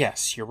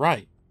 Yes, you're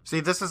right. See,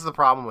 this is the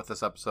problem with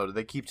this episode.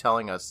 They keep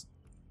telling us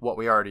what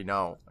we already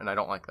know, and I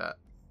don't like that.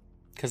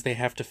 Because they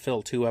have to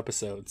fill 2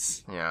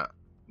 episodes. Yeah,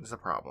 it's a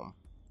problem.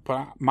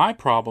 But my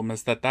problem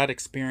is that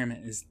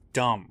experiment is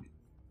dumb.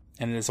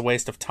 And it is a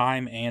waste of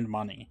time and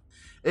money.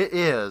 It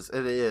is,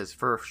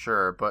 for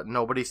sure, but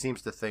nobody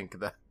seems to think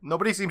that.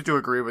 Nobody seems to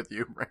agree with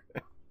you,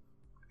 Brandon.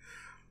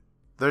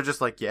 They're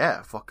just like,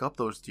 yeah, fuck up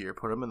those deer,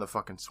 put them in the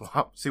fucking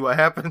swamp, see what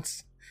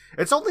happens.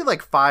 It's only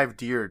like 5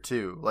 deer,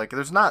 too. Like,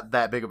 there's not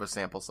that big of a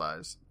sample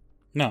size.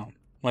 No.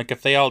 Like,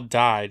 if they all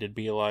died, it'd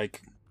be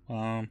like,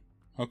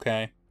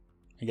 okay.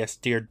 I guess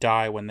deer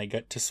die when they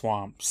get to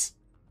swamps.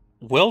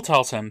 Will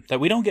tells him that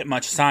we don't get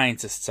much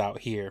scientists out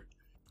here.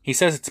 He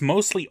says it's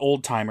mostly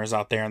old-timers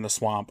out there in the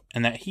swamp,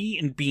 and that he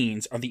and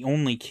Beans are the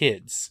only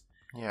kids.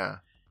 Yeah.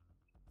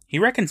 He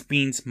reckons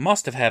Beans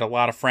must have had a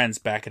lot of friends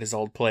back at his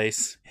old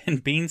place,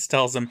 and Beans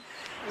tells him,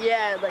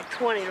 yeah, like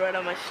 20 right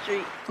on my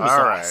street.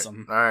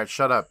 Awesome. All right,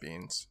 shut up,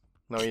 Beans.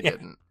 No, you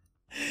didn't.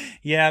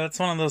 Yeah, that's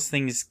one of those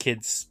things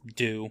kids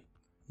do.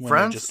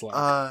 Friends? Just like,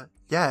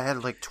 yeah, I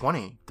had like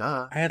 20.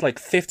 Duh. I had like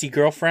 50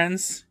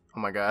 girlfriends.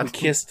 Oh my god. We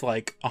kissed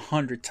like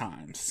 100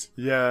 times.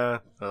 Yeah.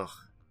 Ugh.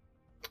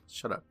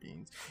 Shut up,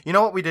 Beans. You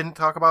know what we didn't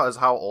talk about is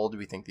how old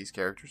we think these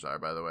characters are,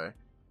 by the way.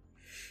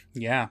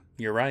 Yeah,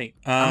 you're right.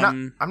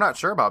 I'm not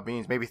sure about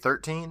Beans. Maybe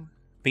 13?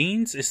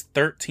 Beans is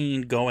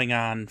 13 going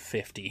on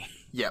 50.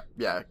 Yep,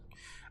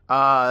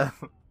 yeah.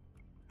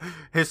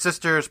 His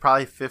sister is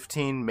probably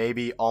 15,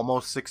 maybe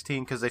almost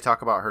 16, because they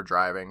talk about her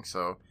driving,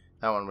 so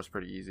that one was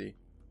pretty easy.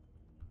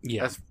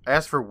 Yeah.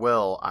 As for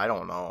Will, I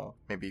don't know.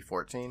 Maybe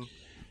 14?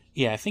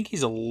 Yeah, I think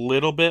he's a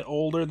little bit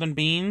older than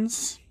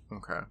Beans.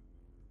 Okay.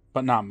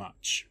 But not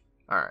much.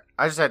 Alright,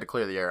 I just had to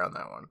clear the air on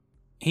that one.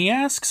 He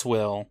asks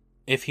Will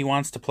if he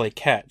wants to play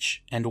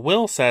catch, and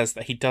Will says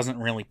that he doesn't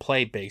really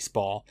play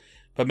baseball,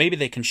 but maybe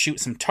they can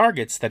shoot some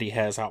targets that he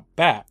has out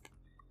back.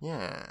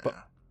 Yeah.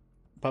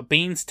 But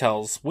Beans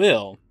tells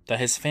Will that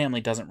his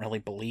family doesn't really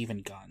believe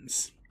in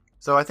guns.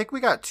 So I think we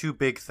got 2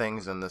 big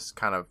things in this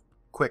kind of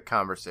quick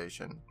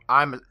conversation.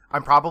 I'm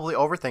probably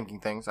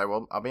overthinking things,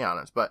 I'll be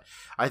honest, but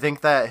I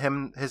think that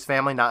his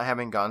family not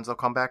having guns will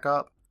come back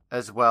up,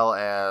 as well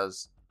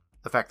as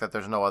the fact that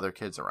there's no other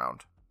kids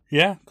around.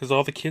 Yeah, because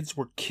all the kids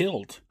were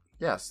killed.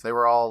 Yes, they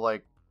were all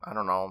like, I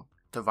don't know,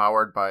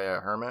 devoured by a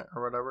hermit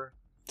or whatever.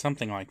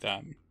 Something like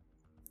that.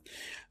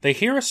 They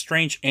hear a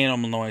strange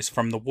animal noise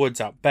from the woods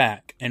out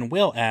back, and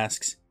Will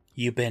asks,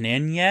 "You been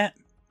in yet?"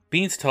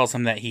 Beans tells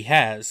him that he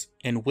has,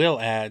 and Will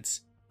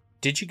adds,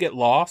 "Did you get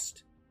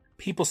lost?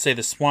 People say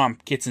the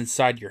swamp gets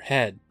inside your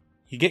head.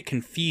 You get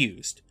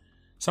confused.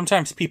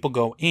 Sometimes people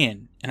go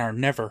in and are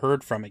never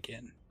heard from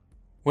again."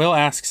 Will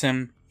asks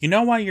him, "You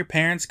know why your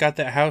parents got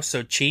that house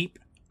so cheap?"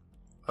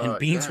 And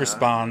Beans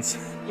responds,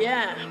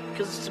 Yeah,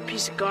 because it's a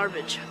piece of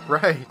garbage.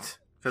 Right,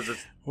 because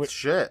it's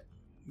shit.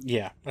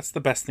 Yeah, that's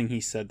the best thing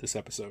he said this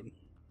episode.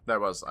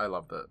 I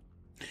loved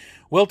it.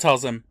 Will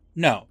tells him,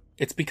 no,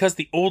 it's because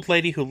the old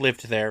lady who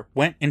lived there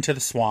went into the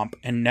swamp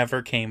and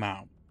never came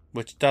out.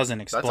 Which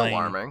doesn't explain... That's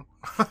alarming.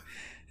 It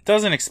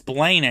doesn't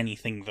explain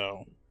anything,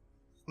 though.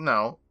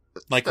 No.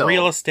 Like, still.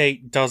 real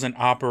estate doesn't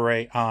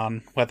operate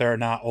on whether or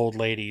not old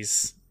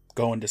ladies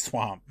go into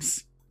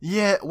swamps.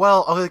 Yeah,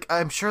 well, like,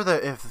 I'm sure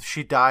that if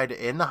she died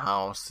in the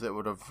house, it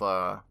would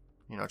have,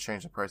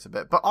 changed the price a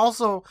bit. But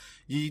also,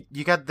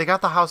 they got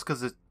the house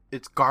because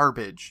it's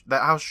garbage.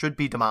 That house should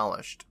be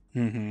demolished.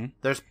 Mm-hmm.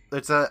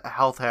 It's a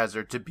health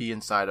hazard to be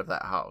inside of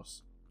that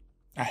house.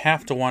 I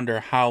have to wonder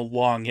how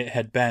long it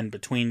had been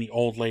between the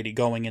old lady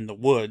going in the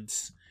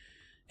woods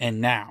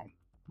and now.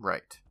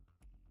 Right.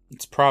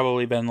 It's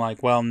probably been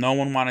like, well, no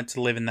one wanted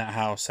to live in that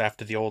house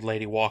after the old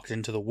lady walked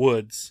into the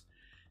woods,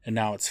 and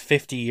now it's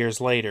 50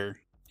 years later,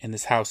 and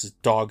this house is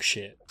dog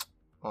shit.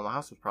 Well, the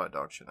house was probably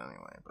dog shit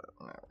anyway, but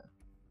whatever.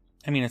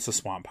 I mean, it's a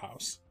swamp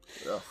house.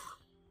 Ugh.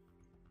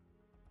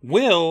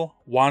 Will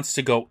wants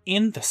to go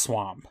in the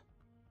swamp.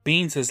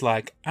 Beans is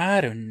like,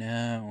 I don't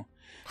know.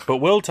 But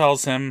Will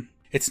tells him,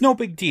 it's no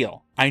big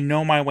deal. I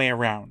know my way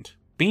around.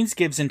 Beans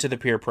gives into the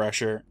peer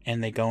pressure,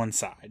 and they go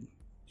inside.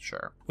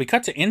 Sure. We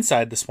cut to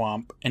inside the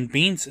swamp, and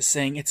Beans is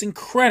saying it's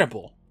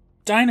incredible.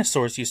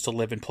 Dinosaurs used to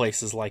live in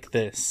places like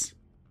this.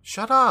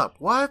 Shut up.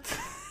 What?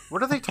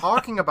 What are they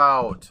talking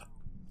about?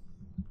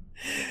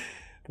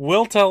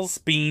 Will tells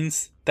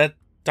Beans that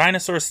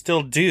dinosaurs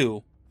still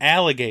do.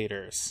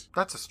 Alligators.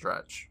 That's a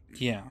stretch.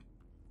 Yeah.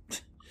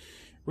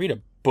 Read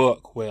a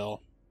book,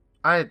 Will.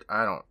 I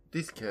don't.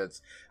 These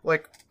kids.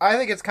 Like, I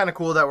think it's kind of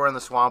cool that we're in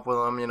the swamp with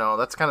them,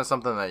 That's kind of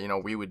something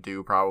that, we would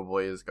do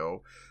probably is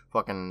go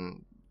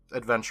fucking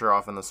adventure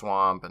off in the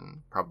swamp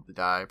and probably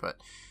die, but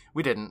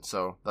we didn't,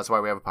 so that's why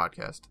we have a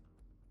podcast.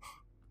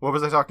 What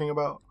was I talking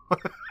about?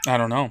 I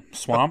don't know.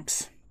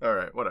 Swamps?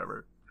 Alright,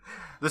 whatever.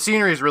 The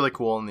scenery is really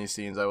cool in these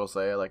scenes, I will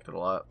say. I liked it a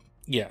lot.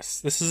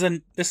 Yes, this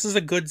is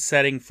a good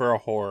setting for a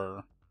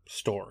horror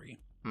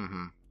story.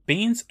 Mm-hmm.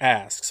 Beans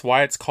asks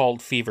why it's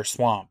called Fever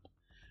Swamp,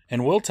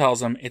 and Will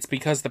tells him it's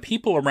because the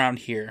people around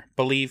here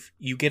believe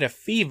you get a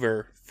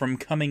fever from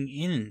coming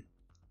in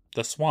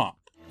the swamp.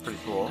 Pretty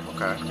cool,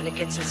 okay. And it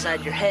gets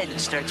inside your head and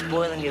starts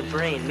boiling your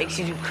brain, makes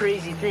you do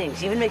crazy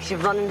things, even makes you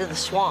run into the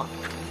swamp.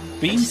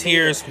 Beans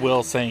hears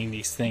Will saying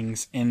these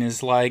things and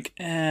is like,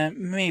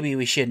 maybe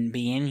we shouldn't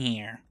be in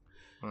here.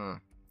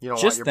 You don't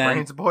Just want your then,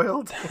 brains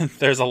boiled?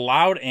 There's a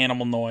loud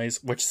animal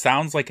noise, which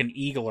sounds like an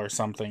eagle or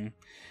something.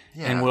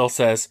 Yeah. And Will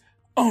says,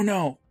 oh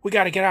no, we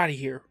gotta get out of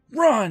here.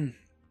 Run!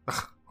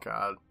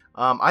 God.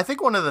 I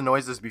think one of the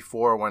noises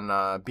before when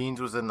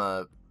Beans was in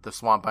the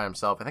swamp by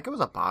himself, I think it was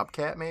a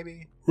bobcat,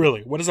 maybe?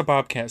 Really? What does a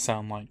bobcat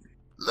sound like?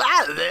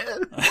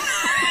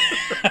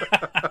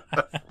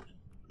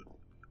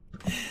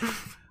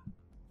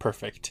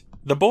 Perfect.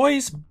 The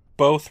boys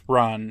both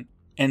run,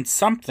 and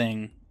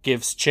something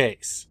gives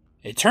chase.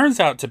 It turns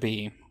out to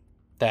be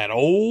that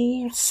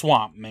old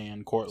swamp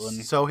man,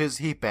 Cortland. So is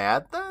he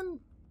bad,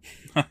 then?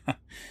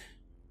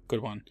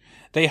 Good one.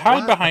 They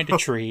hide behind a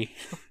tree.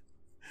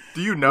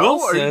 Do you know?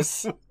 Will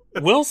says,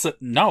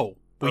 no,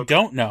 we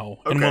don't know,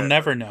 and we'll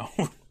never know.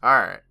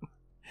 Alright.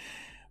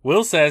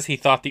 Will says he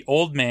thought the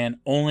old man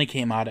only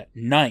came out at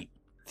night.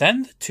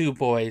 Then the two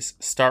boys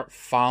start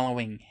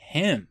following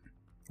him.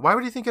 Why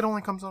would you think it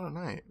only comes out at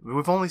night?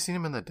 We've only seen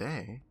him in the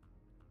day.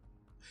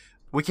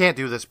 We can't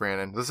do this,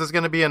 Brandon. This is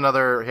going to be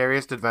another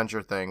Harriest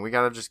Adventure thing. We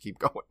got to just keep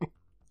going.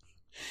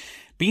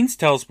 Beans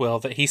tells Will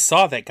that he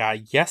saw that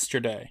guy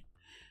yesterday.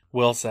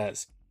 Will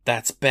says,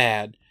 that's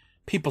bad.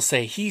 People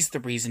say he's the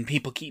reason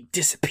people keep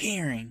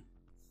disappearing.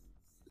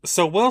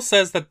 So Will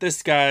says that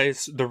this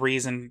guy's the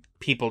reason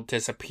people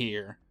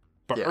disappear.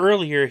 But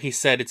earlier he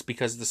said it's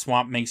because the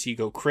swamp makes you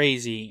go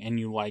crazy and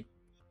you,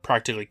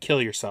 practically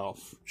kill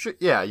yourself.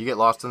 Yeah, you get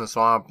lost in the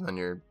swamp and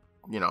you're,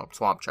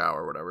 swamp chow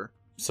or whatever.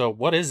 So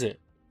what is it?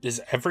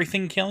 Is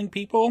everything killing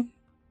people?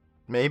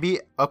 Maybe.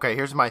 Okay,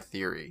 here's my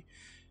theory.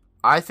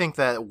 I think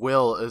that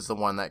Will is the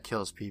one that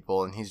kills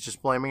people and he's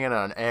just blaming it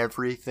on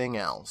everything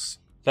else.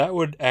 That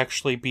would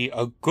actually be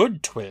a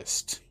good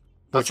twist.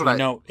 Which we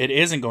know it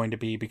isn't going to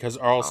be because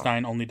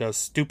Arlstein only does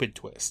stupid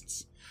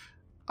twists.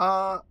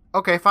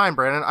 Okay, fine,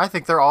 Brandon. I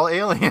think they're all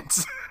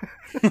aliens.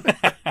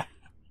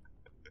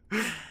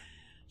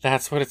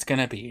 That's what it's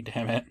gonna be,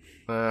 damn it.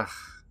 Ugh.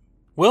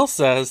 Will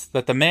says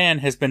that the man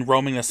has been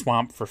roaming the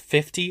swamp for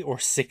 50 or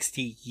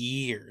 60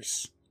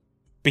 years.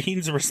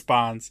 Beans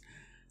responds,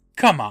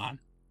 come on,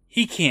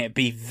 he can't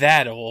be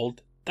that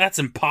old. That's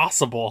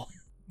impossible.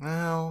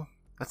 Well,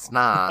 that's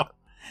not.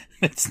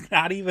 It's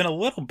not even a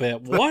little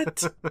bit.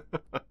 What?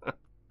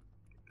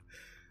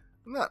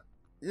 No,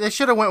 they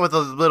should have went with a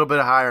little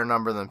bit higher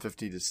number than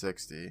 50 to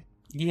 60.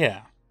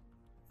 Yeah.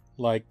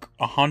 Like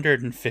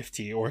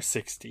 150 or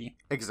 60.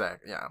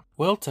 Exactly, yeah.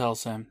 Will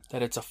tells him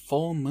that it's a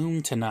full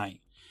moon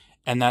tonight,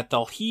 and that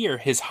they'll hear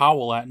his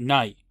howl at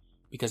night,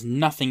 because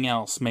nothing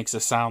else makes a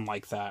sound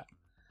like that.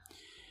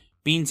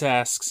 Beans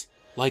asks,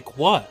 like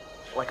what?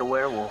 Like a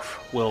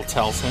werewolf. Will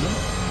tells him.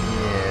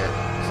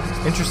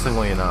 Yeah.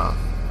 Interestingly enough,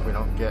 we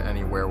don't get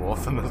any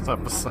werewolf in this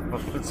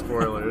episode.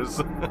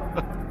 Spoilers.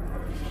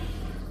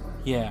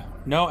 Yeah,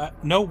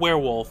 no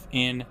werewolf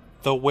in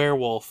The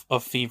Werewolf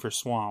of Fever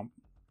Swamp.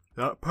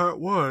 Not part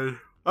 1.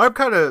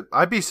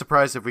 I'd be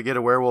surprised if we get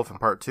a werewolf in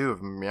part 2, if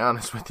I'm gonna be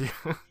honest with you.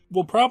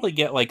 We'll probably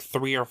get like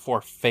 3 or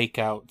 4 fake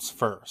outs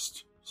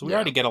first. So we Yeah.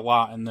 already get a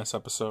lot in this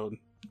episode,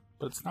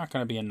 but it's not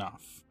going to be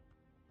enough.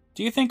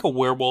 Do you think a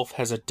werewolf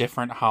has a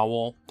different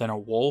howl than a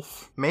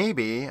wolf?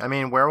 Maybe. I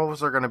mean,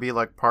 werewolves are gonna be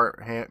like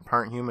part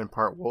human,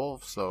 part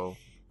wolf, so...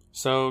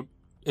 So,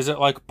 is it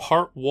like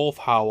part wolf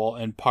howl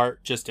and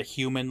part just a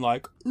human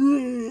like...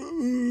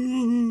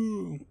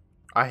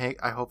 I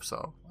hope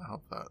so. I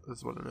hope that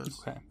is what it is.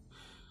 Okay.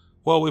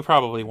 Well, we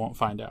probably won't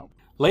find out.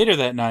 Later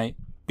that night,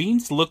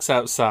 Beans looks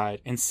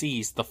outside and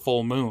sees the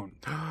full moon.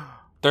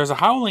 There's a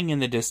howling in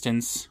the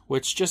distance,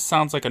 which just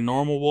sounds like a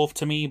normal wolf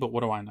to me, but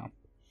what do I know?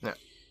 Yeah.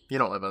 You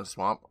don't live in a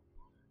swamp.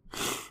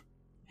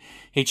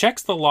 He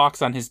checks the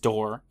locks on his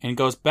door and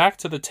goes back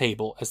to the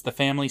table as the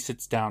family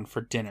sits down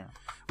for dinner.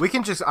 We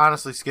can just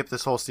honestly skip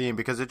this whole scene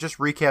because it just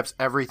recaps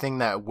everything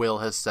that Will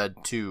has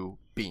said to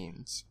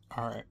Beans.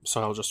 Alright,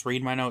 so I'll just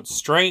read my notes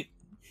straight.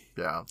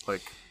 Yeah,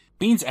 like...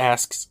 Beans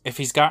asks if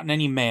he's gotten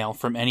any mail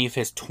from any of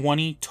his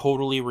 20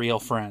 totally real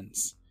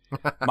friends.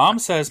 Mom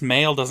says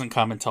mail doesn't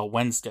come until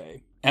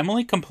Wednesday.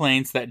 Emily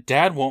complains that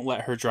Dad won't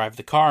let her drive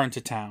the car into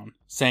town,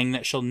 saying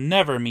that she'll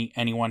never meet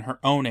anyone her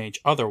own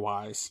age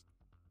otherwise.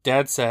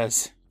 Dad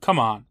says, come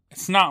on,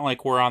 it's not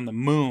like we're on the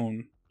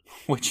moon,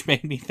 which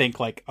made me think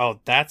like, oh,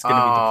 that's going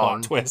to be the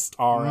plot twist,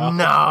 Ara.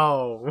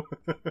 No!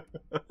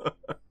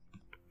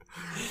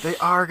 They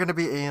are going to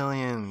be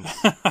aliens.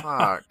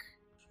 Fuck.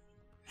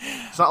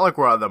 It's not like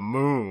we're on the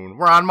moon.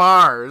 We're on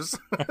Mars.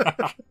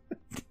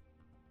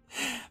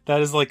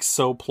 That is like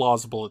so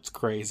plausible, it's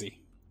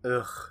crazy.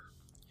 Ugh.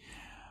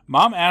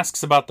 Mom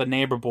asks about the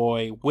neighbor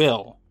boy,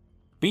 Will.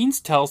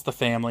 Beans tells the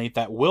family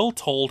that Will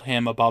told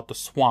him about the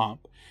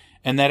swamp,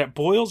 and that it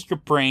boils your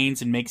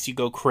brains and makes you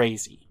go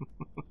crazy.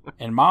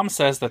 And Mom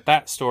says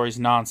that story's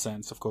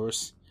nonsense, of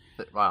course.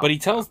 Wow. But he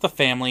tells the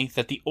family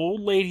that the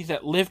old lady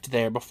that lived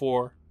there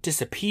before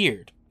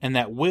disappeared, and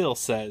that Will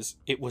says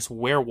it was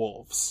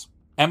werewolves.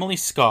 Emily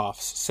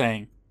scoffs,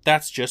 saying,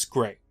 that's just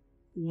great.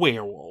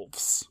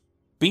 Werewolves.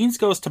 Beans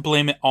goes to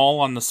blame it all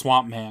on the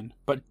swamp man,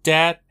 but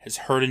Dad has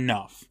heard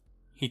enough.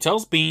 He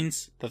tells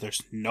Beans that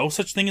there's no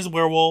such thing as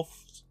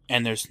werewolves,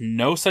 and there's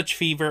no such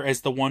fever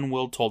as the one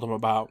Will told him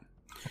about.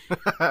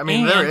 I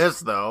mean, there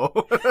is,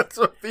 though. That's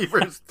what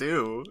fevers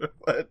do.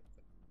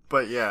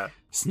 But yeah.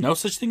 There's no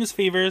such thing as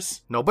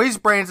fevers. Nobody's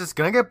brains is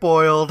gonna get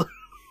boiled.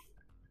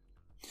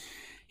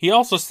 He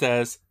also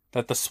says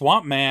that the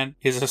swamp man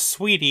is a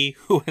sweetie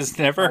who has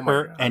never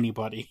hurt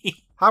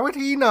anybody. How would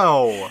he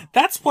know?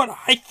 That's what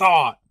I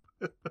thought.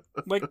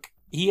 Like,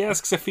 he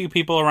asks a few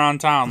people around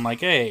town,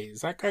 like, hey,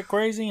 is that guy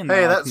crazy? And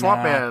Hey, they're that like,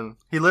 swamp nah. man,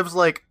 he lives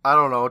like, I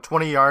don't know,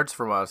 20 yards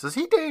from us. Is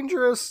he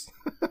dangerous?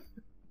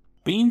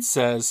 Beans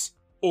says,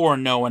 or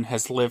no one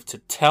has lived to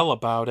tell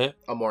about it.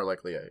 A more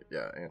likely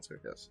answer,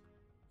 yes.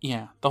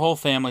 Yeah, the whole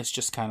family's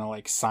just kind of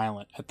like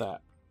silent at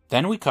that.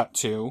 Then we cut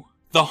to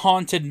the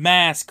haunted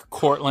mask,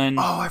 Cortland.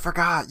 Oh, I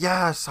forgot.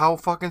 Yes, how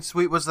fucking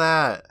sweet was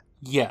that?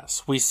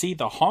 Yes, we see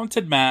the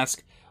haunted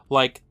mask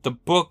like the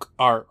book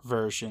art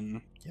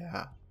version.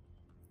 Yeah.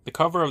 The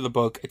cover of the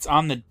book, it's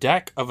on the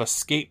deck of a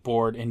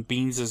skateboard in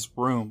Beans'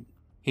 room.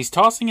 He's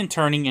tossing and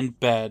turning in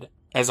bed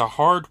as a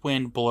hard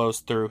wind blows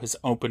through his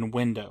open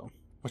window.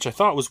 Which I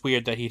thought was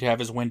weird that he'd have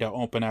his window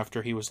open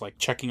after he was like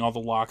checking all the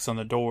locks on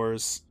the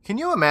doors. Can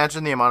you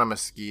imagine the amount of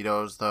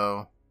mosquitoes,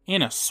 though?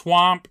 In a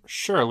swamp,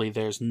 surely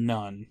there's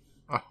none.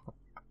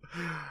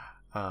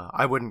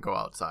 I wouldn't go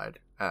outside,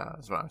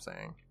 is what I'm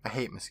saying. I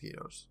hate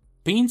mosquitoes.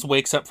 Beans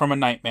wakes up from a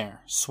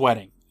nightmare,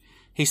 sweating.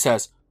 He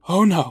says,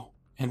 oh no,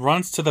 and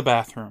runs to the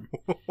bathroom.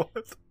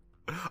 What?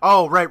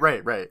 Oh,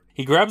 right.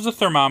 He grabs a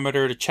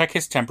thermometer to check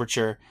his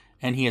temperature,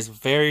 and he is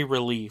very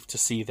relieved to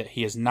see that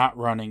he is not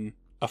running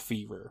a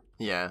fever.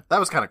 Yeah, that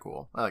was kind of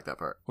cool. I like that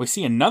part. We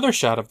see another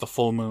shot of the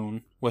full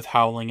moon with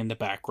howling in the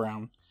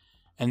background,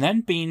 and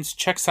then Beans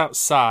checks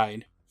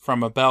outside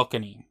from a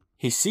balcony.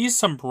 He sees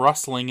some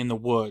rustling in the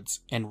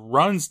woods and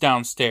runs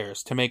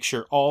downstairs to make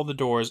sure all the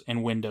doors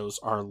and windows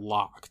are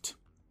locked.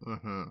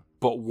 Mm-hmm.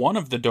 But one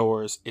of the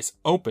doors is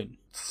open.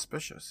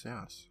 Suspicious,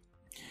 yes.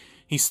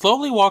 He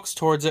slowly walks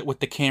towards it with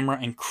the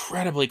camera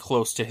incredibly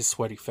close to his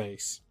sweaty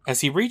face.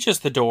 As he reaches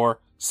the door,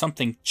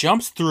 something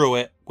jumps through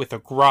it with a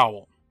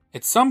growl.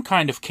 It's some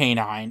kind of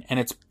canine, and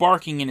it's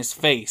barking in his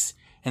face,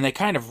 and they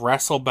kind of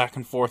wrestle back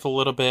and forth a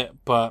little bit,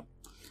 but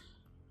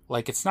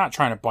Like, it's not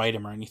trying to bite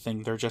him or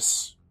anything. They're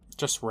just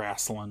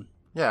wrestling.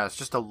 Yeah, it's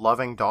just a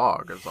loving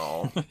dog is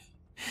all.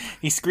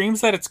 He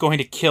screams that it's going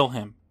to kill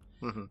him.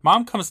 Mm-hmm.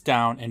 Mom comes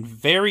down and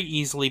very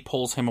easily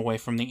pulls him away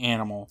from the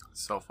animal.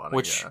 So funny,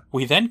 Which yeah.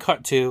 we then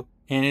cut to,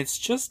 and it's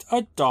just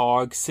a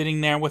dog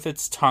sitting there with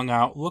its tongue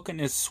out, looking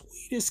as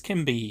sweet as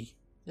can be.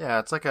 Yeah,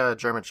 it's like a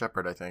German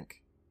Shepherd, I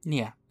think.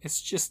 Yeah,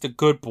 it's just a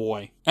good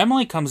boy.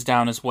 Emily comes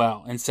down as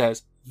well and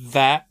says,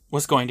 that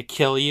was going to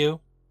kill you?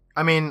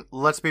 I mean,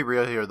 let's be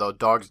real here, though.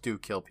 Dogs do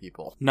kill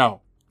people.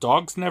 No,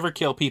 dogs never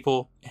kill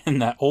people,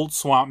 and that old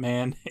swamp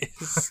man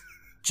is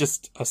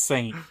just a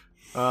saint.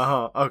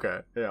 Uh-huh, okay,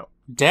 yeah.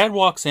 Dad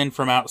walks in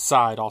from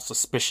outside all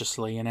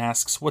suspiciously and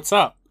asks, what's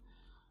up?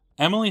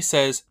 Emily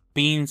says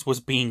Beans was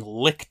being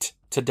licked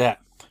to death.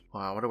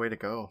 Wow, what a way to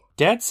go.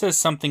 Dad says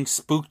something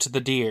spooked the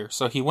deer,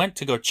 so he went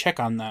to go check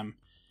on them,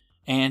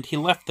 and he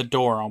left the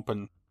door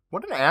open.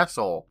 What an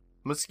asshole.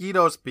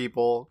 Mosquitoes,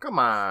 people. Come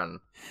on.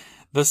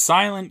 The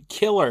silent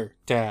killer,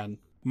 Dad.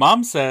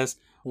 Mom says,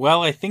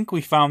 well, I think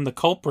we found the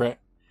culprit.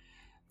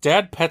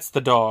 Dad pets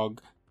the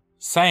dog,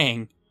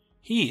 saying,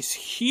 he's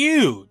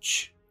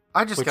huge.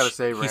 I just Which gotta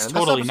say, he's Rand,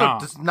 totally this episode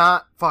not. does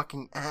not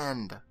fucking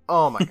end.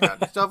 Oh my god.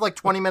 We still have like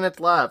 20 minutes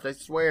left, I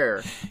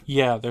swear.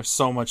 Yeah, there's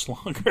so much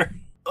longer.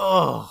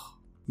 Ugh.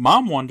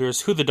 Mom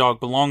wonders who the dog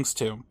belongs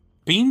to.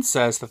 Bean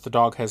says that the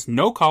dog has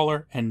no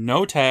collar and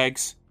no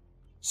tags,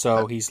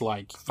 so he's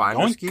like,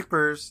 Finders yoink.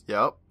 keepers.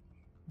 Yep.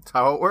 That's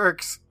how it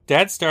works.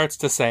 Dad starts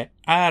to say,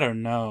 I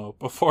don't know,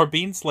 before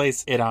Beans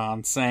lays it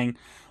on, saying,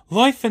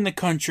 life in the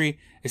country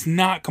is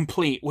not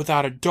complete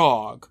without a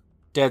dog.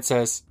 Dad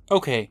says,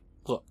 okay,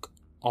 look,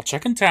 I'll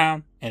check in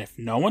town, and if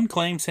no one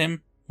claims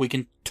him, we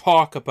can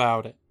talk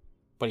about it.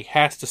 But he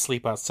has to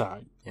sleep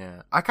outside.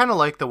 Yeah. I kind of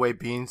like the way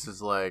Beans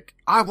is like,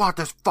 I want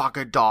this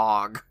fucking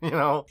dog, you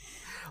know?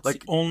 It's Like,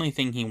 the only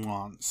thing he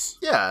wants.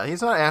 yeah,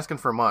 he's not asking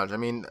for much. I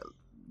mean,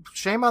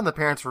 shame on the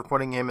parents for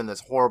putting him in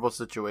this horrible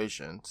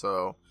situation.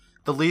 So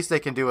the least they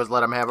can do is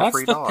let him have a That's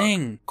free the dog.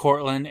 thing,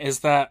 Cortland, is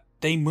that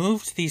they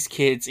moved these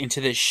kids into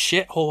this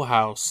shithole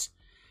house,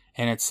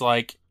 and it's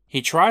like,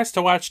 he tries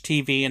to watch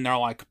TV, and they're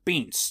like,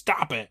 Bean,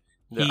 stop it.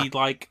 Yeah. He,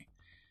 like,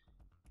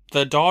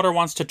 the daughter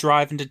wants to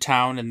drive into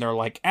town, and they're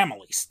like,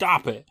 Emily,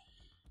 stop it.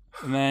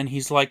 And then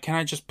he's like, can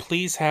I just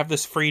please have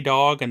this free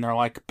dog? And they're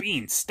like,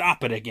 Bean,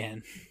 stop it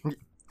again.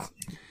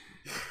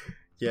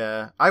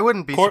 Yeah. I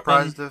wouldn't be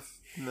Cortland- surprised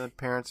if the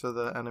parents are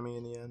the enemy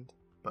in the end.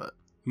 But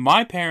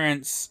My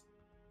parents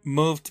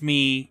moved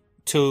me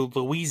to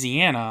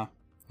Louisiana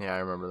yeah, I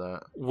remember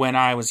that. when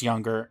I was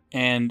younger,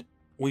 and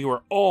we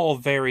were all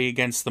very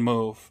against the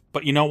move.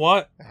 But you know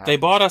what? They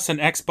bought us an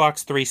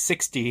Xbox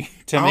 360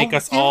 to make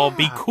us all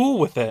be cool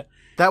with it.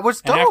 That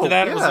was dope. And after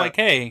that, it was yeah. like,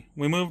 hey,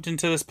 we moved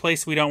into this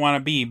place we don't want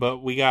to be,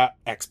 but we got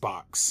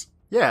Xbox.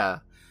 Yeah.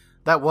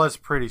 That was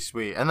pretty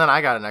sweet. And then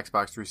I got an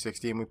Xbox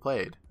 360 and we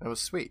played. It was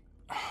sweet.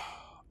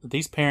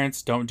 These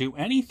parents don't do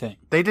anything.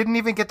 They didn't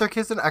even get their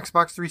kids an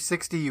Xbox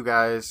 360, you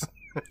guys.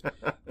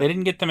 They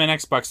didn't get them an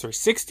Xbox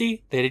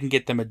 360. They didn't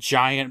get them a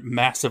giant,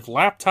 massive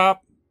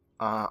laptop.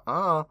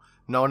 No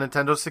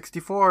Nintendo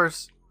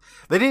 64s.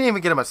 They didn't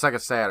even get them a Sega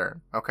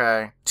Saturn,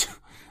 okay?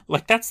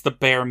 Like, that's the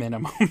bare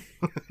minimum.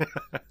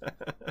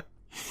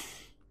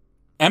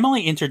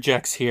 Emily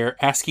interjects here,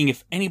 asking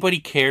if anybody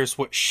cares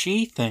what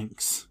she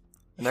thinks.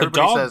 And The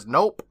everybody dog says,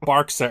 nope.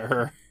 barks at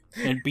her,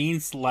 and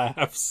Beans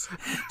laughs,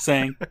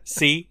 saying,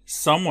 see,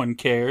 someone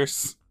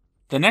cares.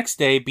 The next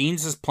day,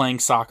 Beans is playing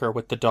soccer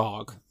with the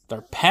dog.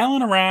 They're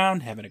palling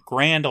around, having a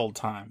grand old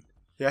time.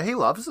 Yeah, he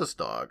loves this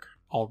dog.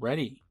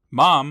 Already.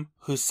 Mom,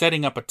 who's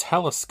setting up a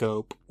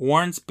telescope,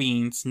 warns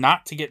Beans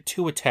not to get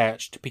too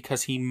attached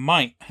because he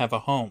might have a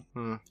home.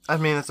 I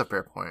mean, that's a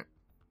fair point.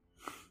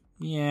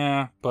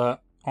 Yeah,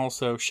 but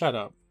also, shut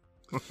up.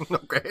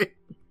 Okay.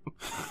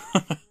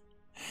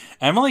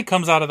 Emily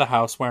comes out of the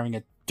house wearing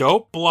a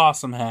dope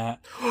Blossom hat.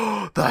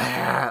 The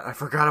hat. I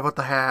forgot about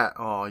the hat.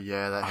 Oh,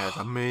 yeah, that hat's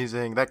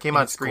amazing. That came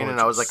on It's screen and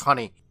I was like, gorgeous.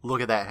 honey,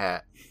 look at that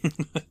hat.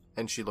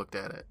 And she looked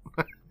at it.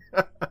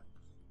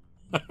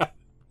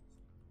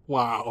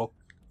 Wow.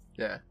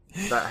 Yeah,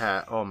 that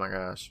hat. Oh, my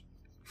gosh.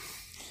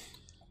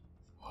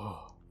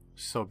 Oh,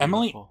 so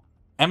Emily- beautiful.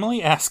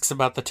 Emily asks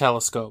about the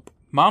telescope.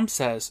 Mom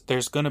says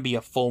there's going to be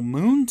a full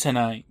moon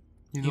tonight,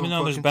 You even don't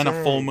though there's fucking been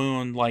a full say.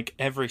 moon like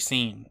every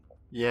scene.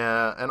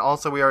 Yeah, and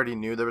also we already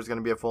knew there was going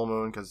to be a full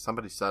moon because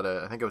somebody said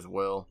it. I think it was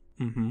Will.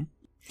 Mm-hmm.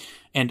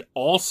 And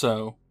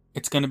also,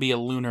 it's going to be a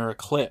lunar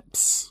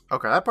eclipse.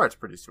 Okay, that part's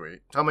pretty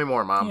sweet. Tell me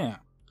more, Mom. Yeah.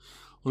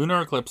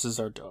 Lunar eclipses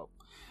are dope.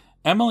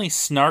 Emily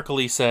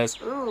snarkily says,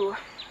 Ooh,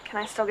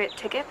 can I still get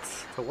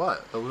tickets? To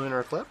what? The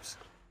lunar eclipse?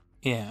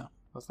 yeah.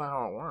 That's not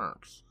how it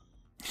works.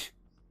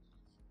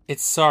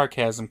 It's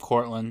sarcasm,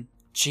 Cortland.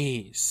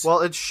 Jeez. Well,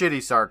 it's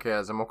shitty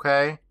sarcasm,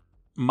 okay?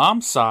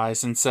 Mom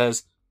sighs and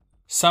says,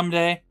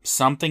 someday,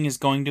 something is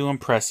going to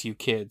impress you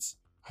kids.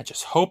 I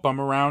just hope I'm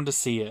around to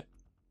see it.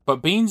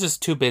 But Beans is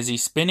too busy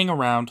spinning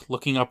around,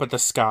 looking up at the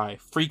sky,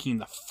 freaking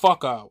the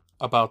fuck out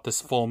about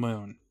this full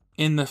moon.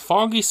 In the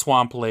foggy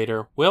swamp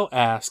later, Will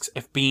asks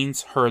if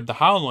Beans heard the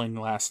howling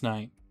last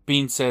night.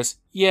 Beans says,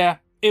 yeah,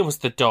 it was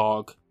the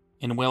dog.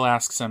 And Will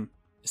asks him,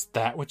 is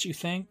that what you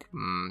think?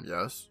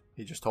 Yes.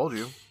 He just told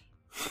you.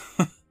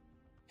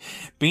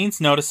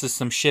 Beans notices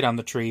some shit on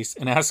the trees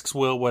and asks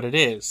Will what it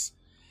is.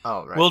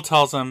 Oh, right. Will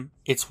tells him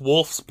it's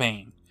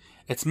wolfsbane.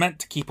 It's meant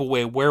to keep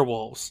away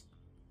werewolves.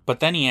 But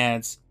then he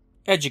adds,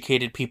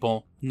 educated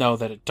people know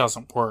that it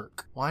doesn't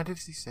work. Why did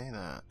he say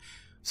that?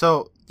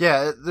 So,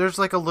 yeah, there's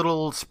like a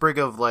little sprig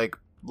of like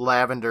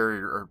lavender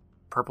or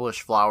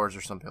purplish flowers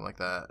or something like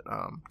that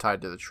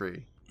tied to the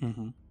tree.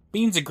 Mm-hmm.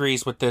 Beans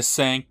agrees with this,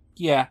 saying,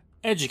 yeah,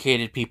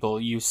 educated people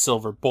use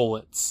silver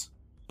bullets.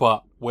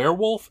 But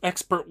werewolf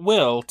expert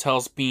Will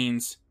tells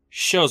Beans,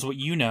 shows what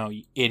you know,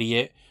 you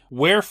idiot.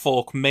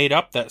 Werefolk made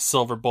up that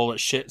silver bullet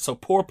shit so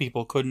poor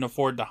people couldn't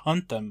afford to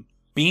hunt them.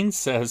 Beans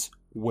says,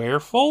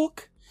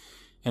 werefolk?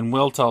 And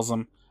Will tells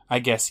him, I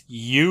guess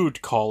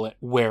you'd call it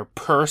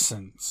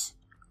werepersons.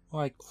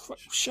 Like,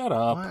 shut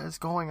up. What is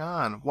going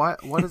on?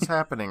 What is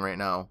happening right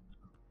now?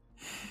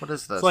 What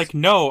is this? It's like,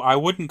 no, I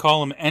wouldn't call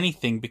them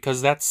anything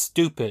because that's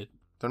stupid.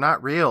 They're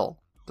not real.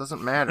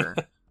 Doesn't matter.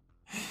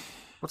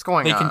 What's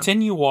going on? They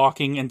continue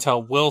walking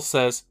until Will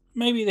says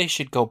maybe they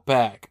should go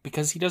back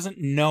because he doesn't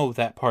know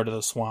that part of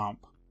the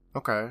swamp.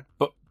 Okay.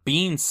 But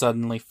Beans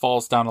suddenly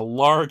falls down a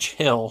large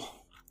hill.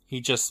 He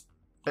just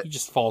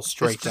falls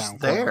straight it's just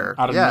down there.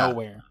 out of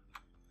nowhere.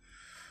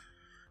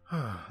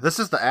 This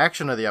is the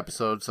action of the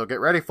episode, so get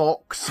ready,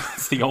 folks.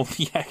 It's the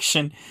only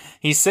action.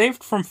 He's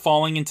saved from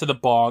falling into the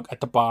bog at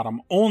the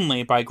bottom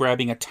only by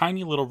grabbing a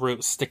tiny little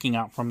root sticking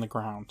out from the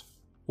ground.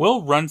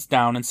 Will runs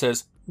down and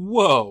says,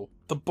 whoa,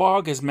 the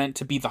bog is meant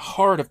to be the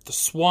heart of the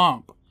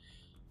swamp.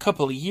 A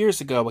couple of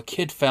years ago, a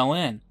kid fell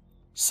in.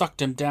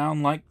 Sucked him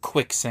down like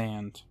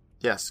quicksand.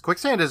 Yes,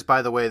 quicksand is,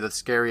 by the way, the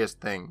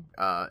scariest thing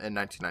in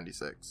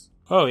 1996.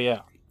 Oh, yeah.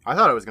 I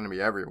thought it was going to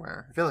be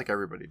everywhere. I feel like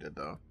everybody did,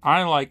 though.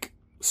 I,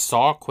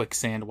 saw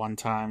quicksand one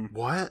time.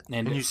 What?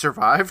 And it, you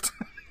survived?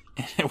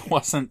 It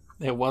wasn't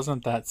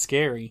that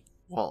scary.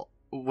 Well,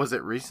 was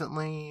it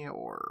recently,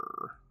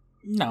 or...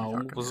 No,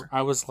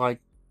 I was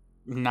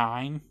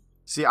 9.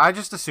 See, I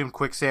just assumed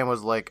quicksand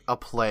was like a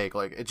plague.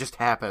 Like, it just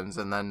happens,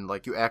 and then,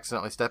 you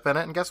accidentally step in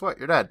it, and guess what?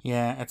 You're dead.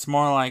 Yeah, it's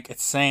more like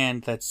it's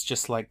sand that's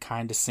just,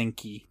 kind of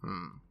sinky.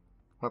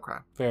 Okay.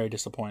 Very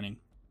disappointing.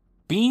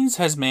 Beans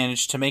has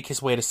managed to make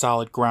his way to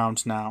solid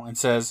ground now, and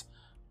says,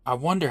 I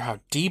wonder how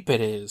deep it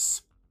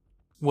is.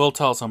 Will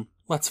tells him,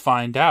 let's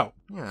find out.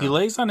 Yeah. He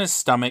lays on his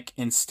stomach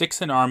and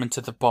sticks an arm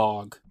into the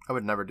bog. I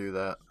would never do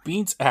that.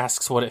 Beans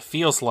asks what it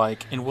feels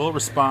like, and Will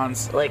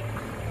responds, Like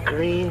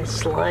green,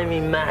 slimy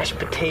mashed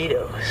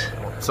potatoes.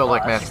 So,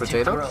 like mashed That's too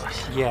potatoes?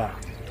 gross. yeah,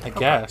 I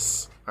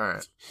guess.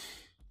 Alright.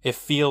 It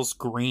feels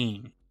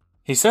green.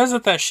 He says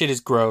that shit is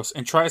gross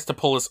and tries to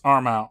pull his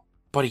arm out,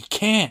 but he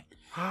can't.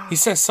 He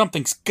says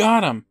something's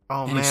got him,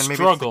 Oh, and man, he maybe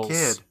struggles.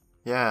 it's the kid.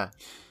 Yeah.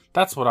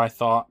 That's what I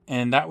thought,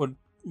 and that would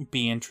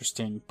be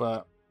interesting,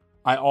 but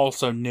I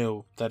also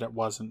knew that it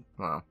wasn't.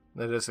 Well,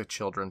 it is a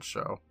children's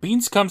show.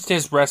 Beans comes to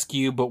his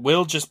rescue, but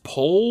Will just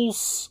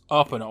pulls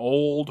up an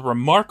old,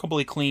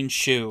 remarkably clean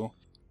shoe.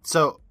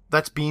 So,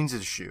 that's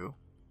Beans' shoe.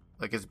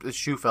 Like, his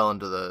shoe fell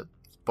into the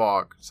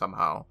bog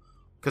somehow.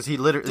 Because he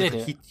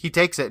literally, he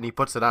takes it and he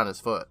puts it on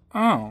his foot.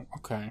 Oh,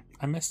 okay.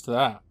 I missed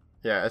that.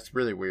 Yeah, it's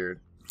really weird.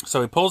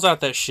 So he pulls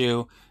out that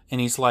shoe, and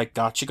he's like,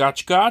 gotcha,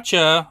 gotcha,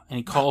 gotcha, and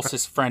he calls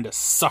his friend a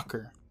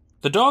sucker.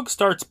 The dog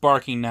starts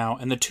barking now,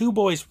 and the two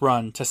boys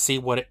run to see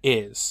what it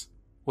is.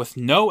 With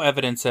no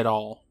evidence at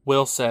all,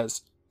 Will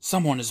says,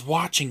 someone is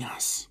watching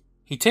us.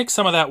 He takes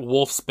some of that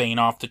wolfsbane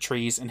off the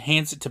trees and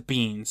hands it to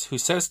Beans, who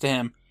says to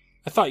him,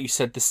 I thought you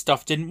said this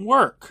stuff didn't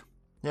work.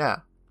 Yeah.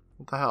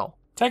 What the hell?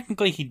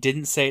 Technically, he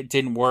didn't say it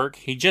didn't work.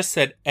 He just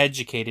said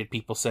educated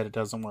people said it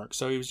doesn't work.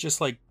 So he was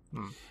just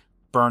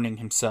burning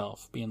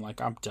himself, being like,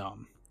 I'm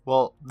dumb.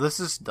 Well, this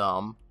is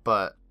dumb,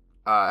 but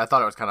I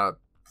thought it was kind of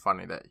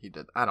funny that he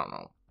did. I don't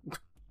know.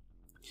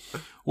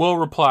 Will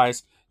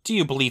replies, do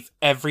you believe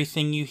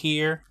everything you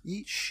hear?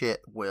 Eat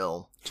shit,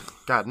 Will.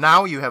 God,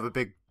 now you have a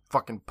big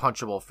fucking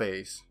punchable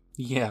face.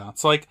 Yeah,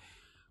 it's like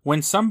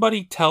when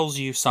somebody tells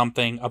you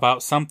something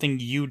about something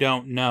you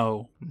don't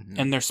know,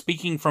 and they're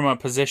speaking from a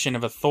position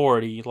of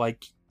authority,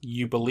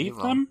 you believe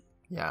them?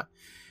 Yeah.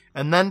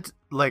 And then,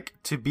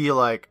 to be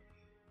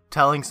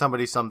telling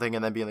somebody something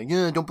and then being like,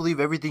 yeah, don't believe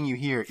everything you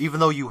hear,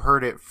 even though you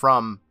heard it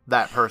from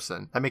that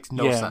person. That makes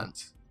no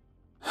sense.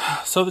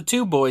 So the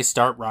two boys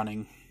start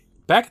running.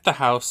 Back at the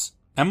house,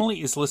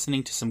 Emily is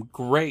listening to some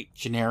great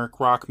generic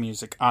rock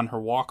music on her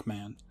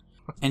Walkman,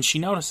 and she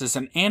notices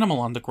an animal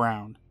on the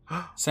ground,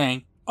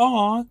 saying,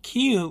 aw,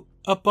 cute,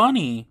 a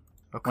bunny.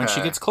 Okay, when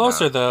she gets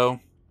closer, though,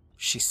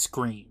 she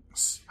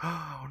screams.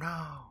 Oh,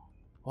 no.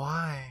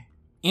 Why?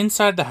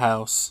 Inside the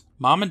house,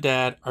 Mom and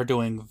Dad are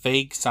doing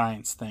vague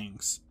science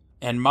things,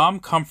 and Mom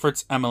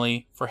comforts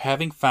Emily for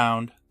having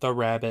found the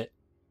rabbit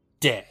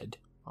dead.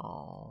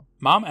 Oh.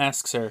 Mom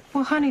asks her,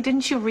 well, honey,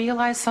 didn't you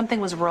realize something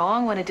was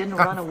wrong when it didn't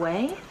run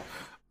away?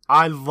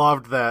 I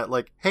loved that.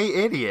 Hey,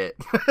 idiot.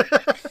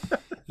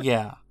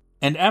 Yeah.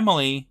 And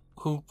Emily,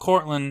 who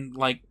Cortland,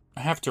 I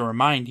have to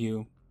remind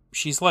you,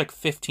 she's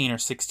 15 or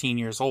 16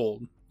 years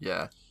old.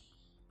 Yeah.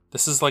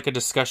 This is like a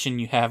discussion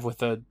you have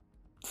with a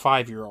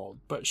 5-year-old,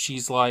 but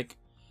she's like,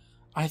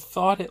 I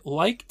thought it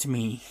liked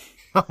me.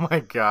 Oh my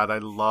god, I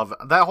love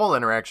that whole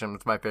interaction.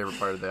 Was my favorite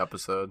part of the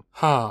episode.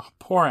 Ah,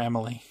 poor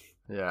Emily.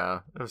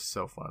 Yeah, it was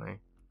so funny.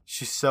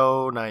 She's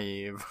so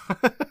naive.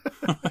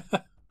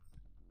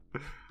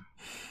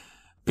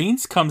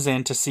 Beans comes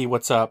in to see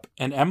what's up,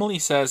 and Emily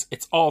says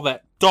it's all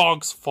that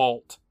dog's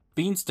fault.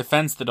 Beans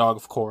defends the dog,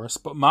 of course,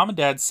 but Mom and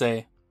Dad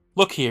say,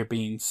 look here,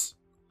 Beans.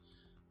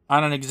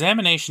 On an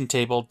examination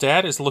table,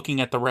 Dad is looking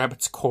at the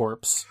rabbit's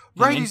corpse.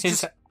 Right, in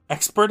his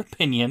expert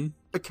opinion,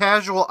 a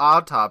casual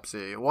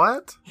autopsy.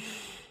 What?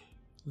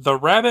 The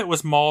rabbit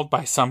was mauled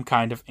by some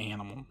kind of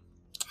animal.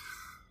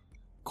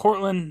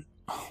 Cortland,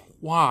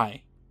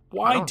 why?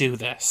 Why do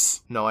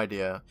this? No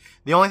idea.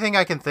 The only thing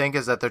I can think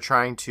is that they're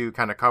trying to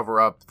kind of cover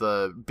up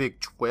the big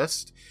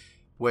twist,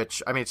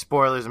 which, I mean,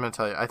 spoilers, I'm going to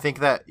tell you. I think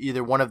that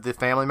either one of the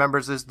family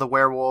members is the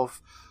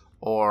werewolf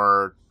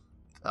or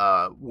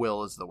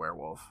Will is the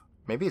werewolf.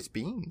 Maybe it's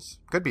Beans.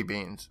 Could be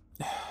Beans.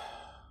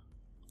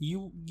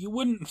 You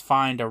wouldn't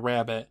find a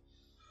rabbit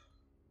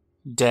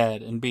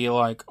dead and be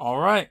like, all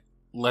right,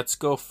 let's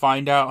go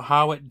find out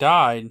how it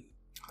died.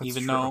 That's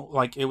even true. though,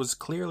 like, it was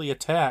clearly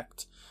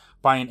attacked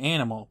by an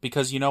animal.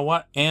 Because you know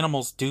what?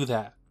 Animals do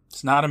that.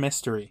 It's not a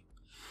mystery.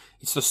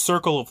 It's the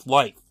circle of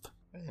life.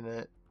 And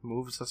it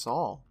moves us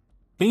all.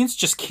 Beans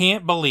just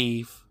can't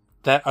believe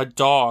that a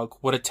dog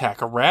would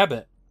attack a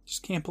rabbit.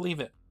 Just can't believe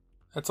it.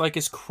 That's like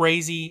as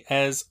crazy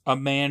as a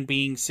man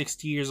being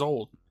 60 years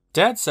old.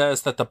 Dad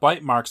says that the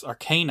bite marks are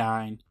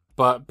canine,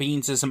 but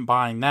Beans isn't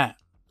buying that.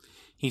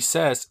 He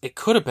says it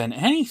could have been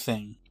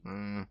anything.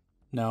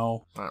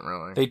 No. Not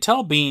really. They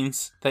tell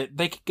Beans that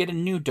they could get a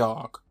new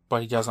dog,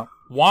 but he doesn't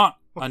want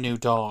a new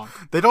dog.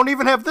 They don't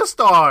even have this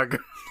dog.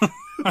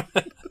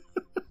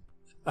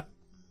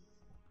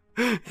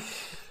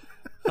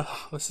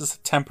 This is a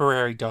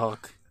temporary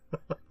dog.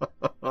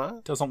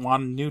 Doesn't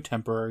want a new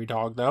temporary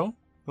dog, though.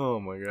 Oh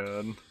my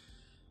god.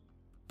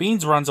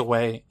 Beans runs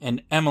away,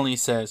 and Emily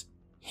says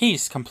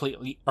he's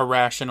completely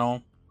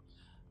irrational,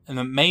 and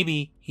that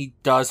maybe he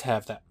does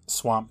have that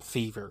swamp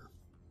fever.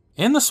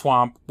 In the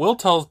swamp, Will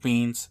tells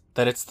Beans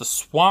that it's the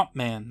swamp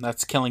man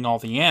that's killing all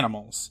the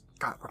animals.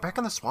 God, we're back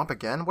in the swamp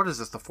again? What is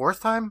this, the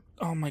 4th time?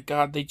 Oh my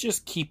god, they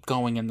just keep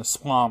going in the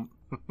swamp.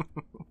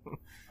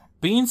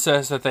 Beans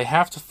says that they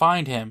have to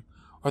find him,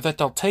 or that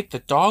they'll take the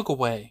dog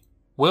away.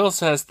 Will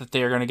says that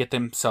they are going to get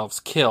themselves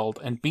killed,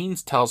 and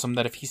Beans tells him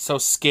that if he's so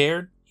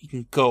scared, he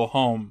can go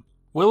home.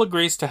 Will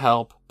agrees to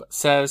help, but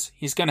says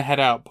he's going to head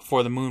out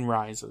before the moon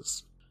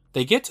rises.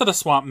 They get to the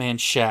swamp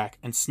man's shack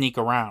and sneak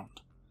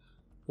around.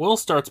 Will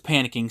starts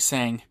panicking,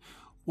 saying,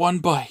 one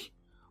bite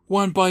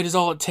is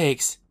all it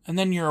takes, and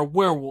then you're a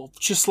werewolf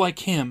just like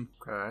him.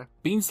 Okay.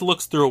 Beans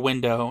looks through a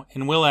window,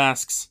 and Will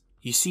asks,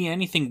 you see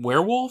anything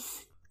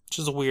werewolf? Which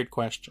is a weird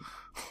question.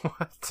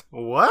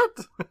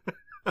 What?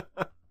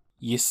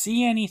 You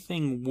see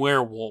anything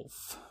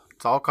werewolf?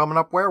 It's all coming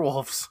up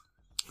werewolves.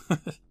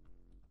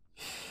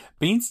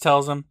 Beans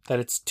tells him that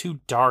it's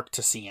too dark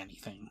to see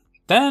anything.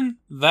 Then,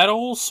 that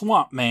old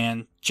swamp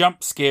man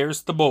jump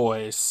scares the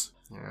boys,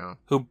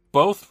 who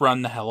both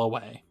run the hell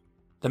away.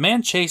 The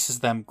man chases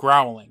them,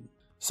 growling.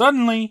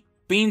 Suddenly,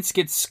 Beans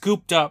gets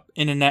scooped up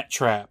in a net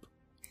trap.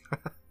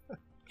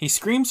 He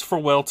screams for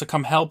Will to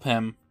come help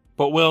him,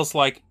 but Will's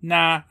like,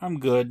 nah, I'm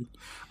good.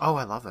 Oh,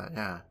 I love that,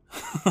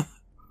 yeah.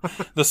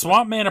 The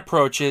swamp man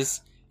approaches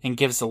and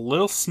gives a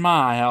little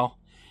smile,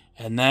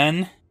 and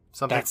then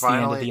that's the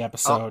end of the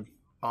episode.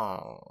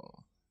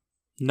 Oh.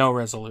 No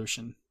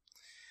resolution.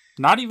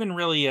 Not even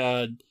really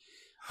a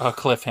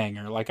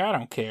cliffhanger. Like, I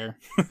don't care.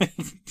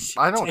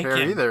 I don't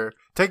care either.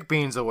 Take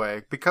Beans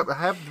away.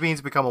 Have Beans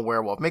become a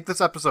werewolf. Make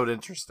this episode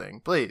interesting,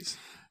 please.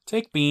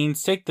 Take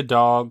Beans, take the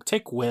dog,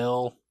 take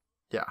Will.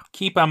 Yeah.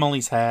 Keep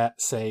Emily's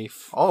hat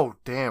safe. Oh,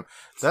 damn.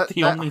 That's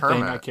the only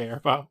thing I care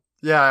about.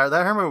 Yeah,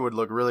 that hermit would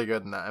look really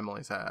good in that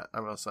Emily's hat, I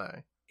will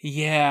say.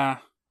 Yeah.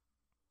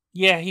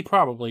 Yeah, he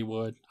probably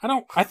would.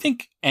 I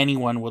think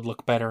anyone would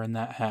look better in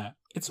that hat.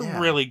 It's a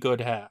really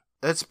good hat.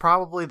 It's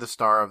probably the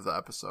star of the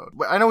episode.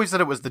 I know we said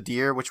it was the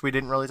deer, which we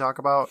didn't really talk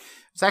about.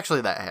 It's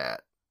actually that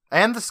hat.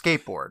 And the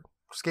skateboard.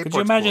 Could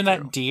you imagine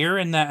that deer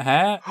in that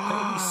hat?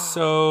 That would be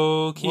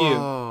so cute.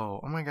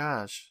 Whoa. Oh my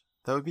gosh.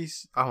 That would be...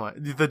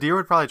 the deer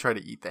would probably try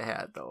to eat the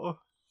hat, though.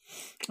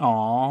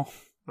 Aw.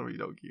 That would be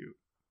so cute.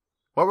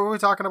 What were we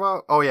talking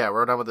about? Oh yeah,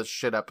 we're done with this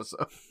shit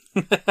episode.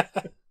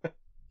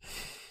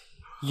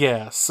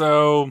 Yeah,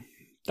 so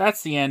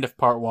that's the end of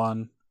part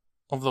 1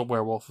 of the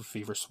Werewolf of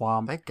Fever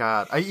Swamp. Thank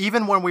God.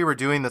 Even when we were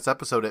doing this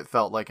episode, it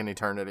felt like an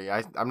eternity.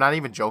 I'm not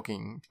even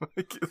joking.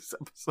 This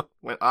episode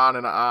went on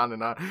and on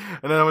and on.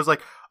 And then I was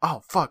like,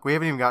 oh, fuck, we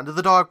haven't even gotten to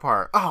the dog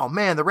part. Oh,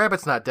 man, the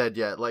rabbit's not dead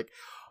yet. Like,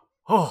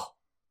 oh,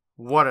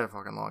 what a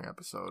fucking long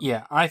episode.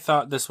 Yeah, I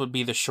thought this would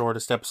be the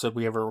shortest episode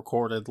we ever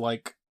recorded.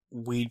 Like,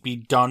 we'd be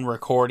done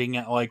recording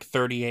at like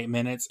 38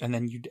 minutes, and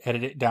then you'd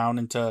edit it down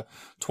into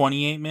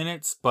 28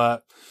 minutes,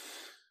 but...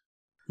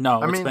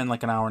 No, it's been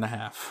like an hour and a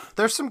half.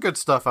 There's some good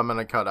stuff I'm going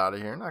to cut out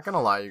of here. Not going to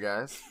lie, you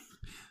guys.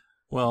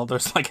 Well,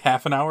 there's like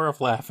half an hour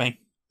of laughing.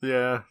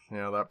 Yeah,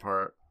 that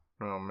part.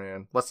 Oh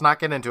man, let's not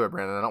get into it,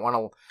 Brandon. I don't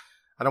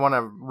want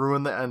to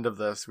ruin the end of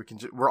this.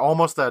 We're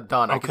almost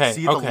done. I can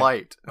see the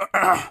light.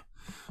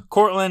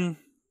 Cortland.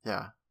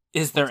 Yeah.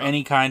 Is there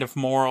any kind of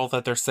moral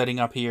that they're setting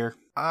up here?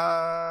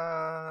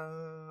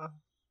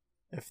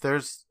 If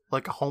there's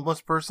like a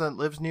homeless person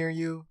that lives near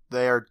you,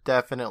 they are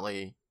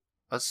definitely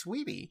a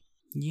sweetie.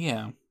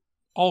 Yeah,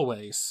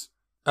 always.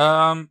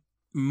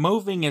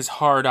 Moving is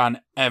hard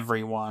on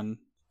everyone,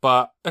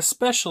 but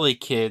especially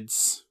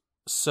kids.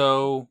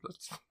 So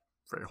that's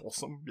very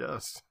wholesome.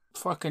 Yes.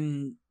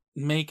 Fucking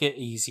make it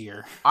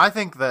easier. I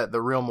think that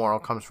the real moral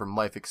comes from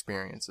life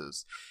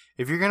experiences.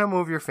 If you're gonna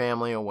move your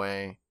family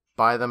away,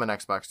 buy them an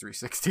Xbox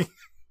 360.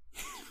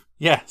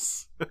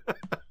 Yes.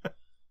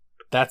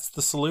 That's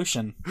the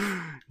solution.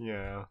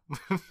 Yeah.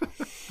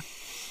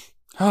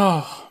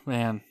 Oh,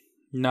 man.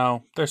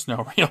 No, there's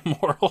no real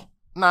moral.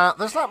 Nah,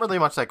 there's not really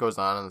much that goes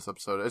on in this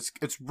episode.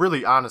 It's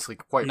really, honestly,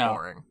 quite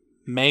boring.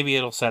 Maybe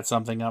it'll set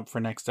something up for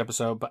next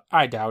episode, but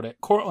I doubt it.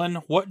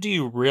 Cortland, what do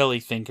you really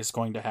think is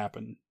going to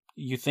happen?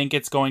 You think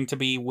it's going to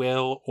be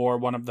Will or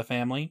one of the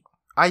family?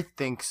 I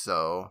think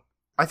so.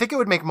 I think it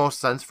would make most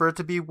sense for it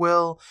to be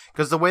Will,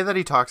 because the way that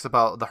he talks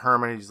about the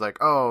hermit, he's like,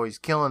 oh, he's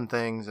killing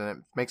things, and it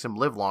makes him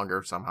live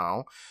longer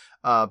somehow.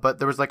 But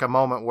there was like a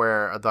moment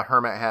where the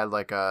hermit had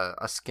like a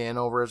skin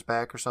over his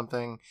back or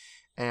something,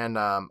 and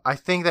I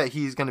think that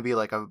he's going to be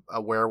like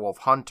a werewolf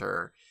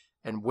hunter,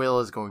 and Will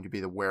is going to be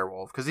the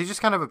werewolf, because he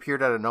just kind of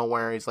appeared out of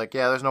nowhere. He's like,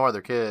 yeah, there's no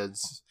other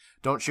kids.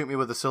 Don't shoot me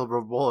with a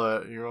silver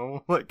bullet,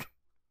 like,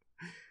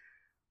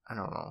 I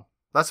don't know.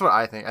 That's what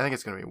I think. I think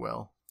it's going to be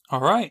Will.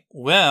 All right.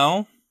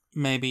 Well,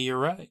 maybe you're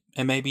right.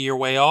 And maybe you're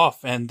way off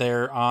and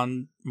they're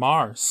on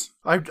Mars.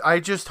 I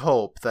just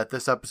hope that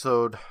this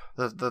episode,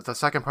 the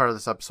second part of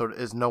this episode,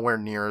 is nowhere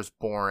near as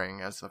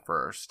boring as the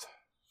first.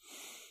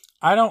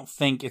 I don't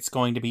think it's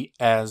going to be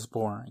as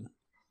boring.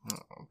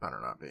 Oh,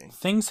 better not be.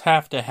 Things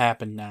have to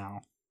happen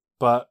now,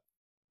 but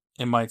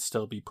it might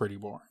still be pretty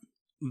boring.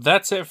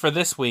 That's it for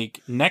this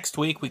week. Next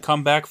week, we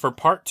come back for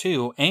part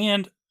 2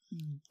 and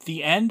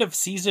the end of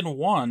season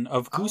 1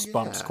 of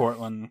Goosebumps,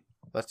 Cortland.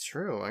 That's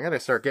true. I gotta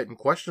start getting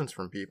questions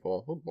from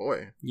people. Oh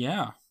boy.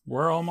 Yeah,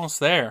 we're almost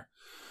there.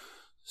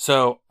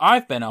 So,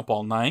 I've been up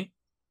all night.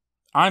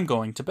 I'm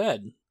going to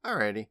bed.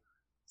 Alrighty.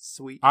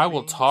 Sweet. I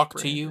will talk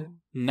to you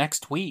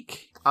next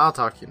week. I'll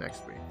talk to you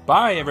next week.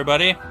 Bye,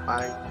 everybody.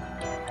 Bye.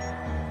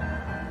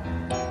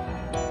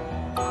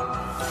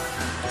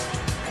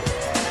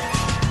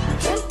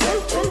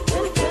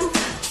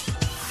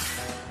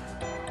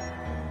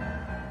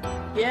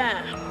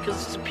 Yeah,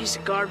 because it's a piece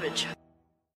of garbage.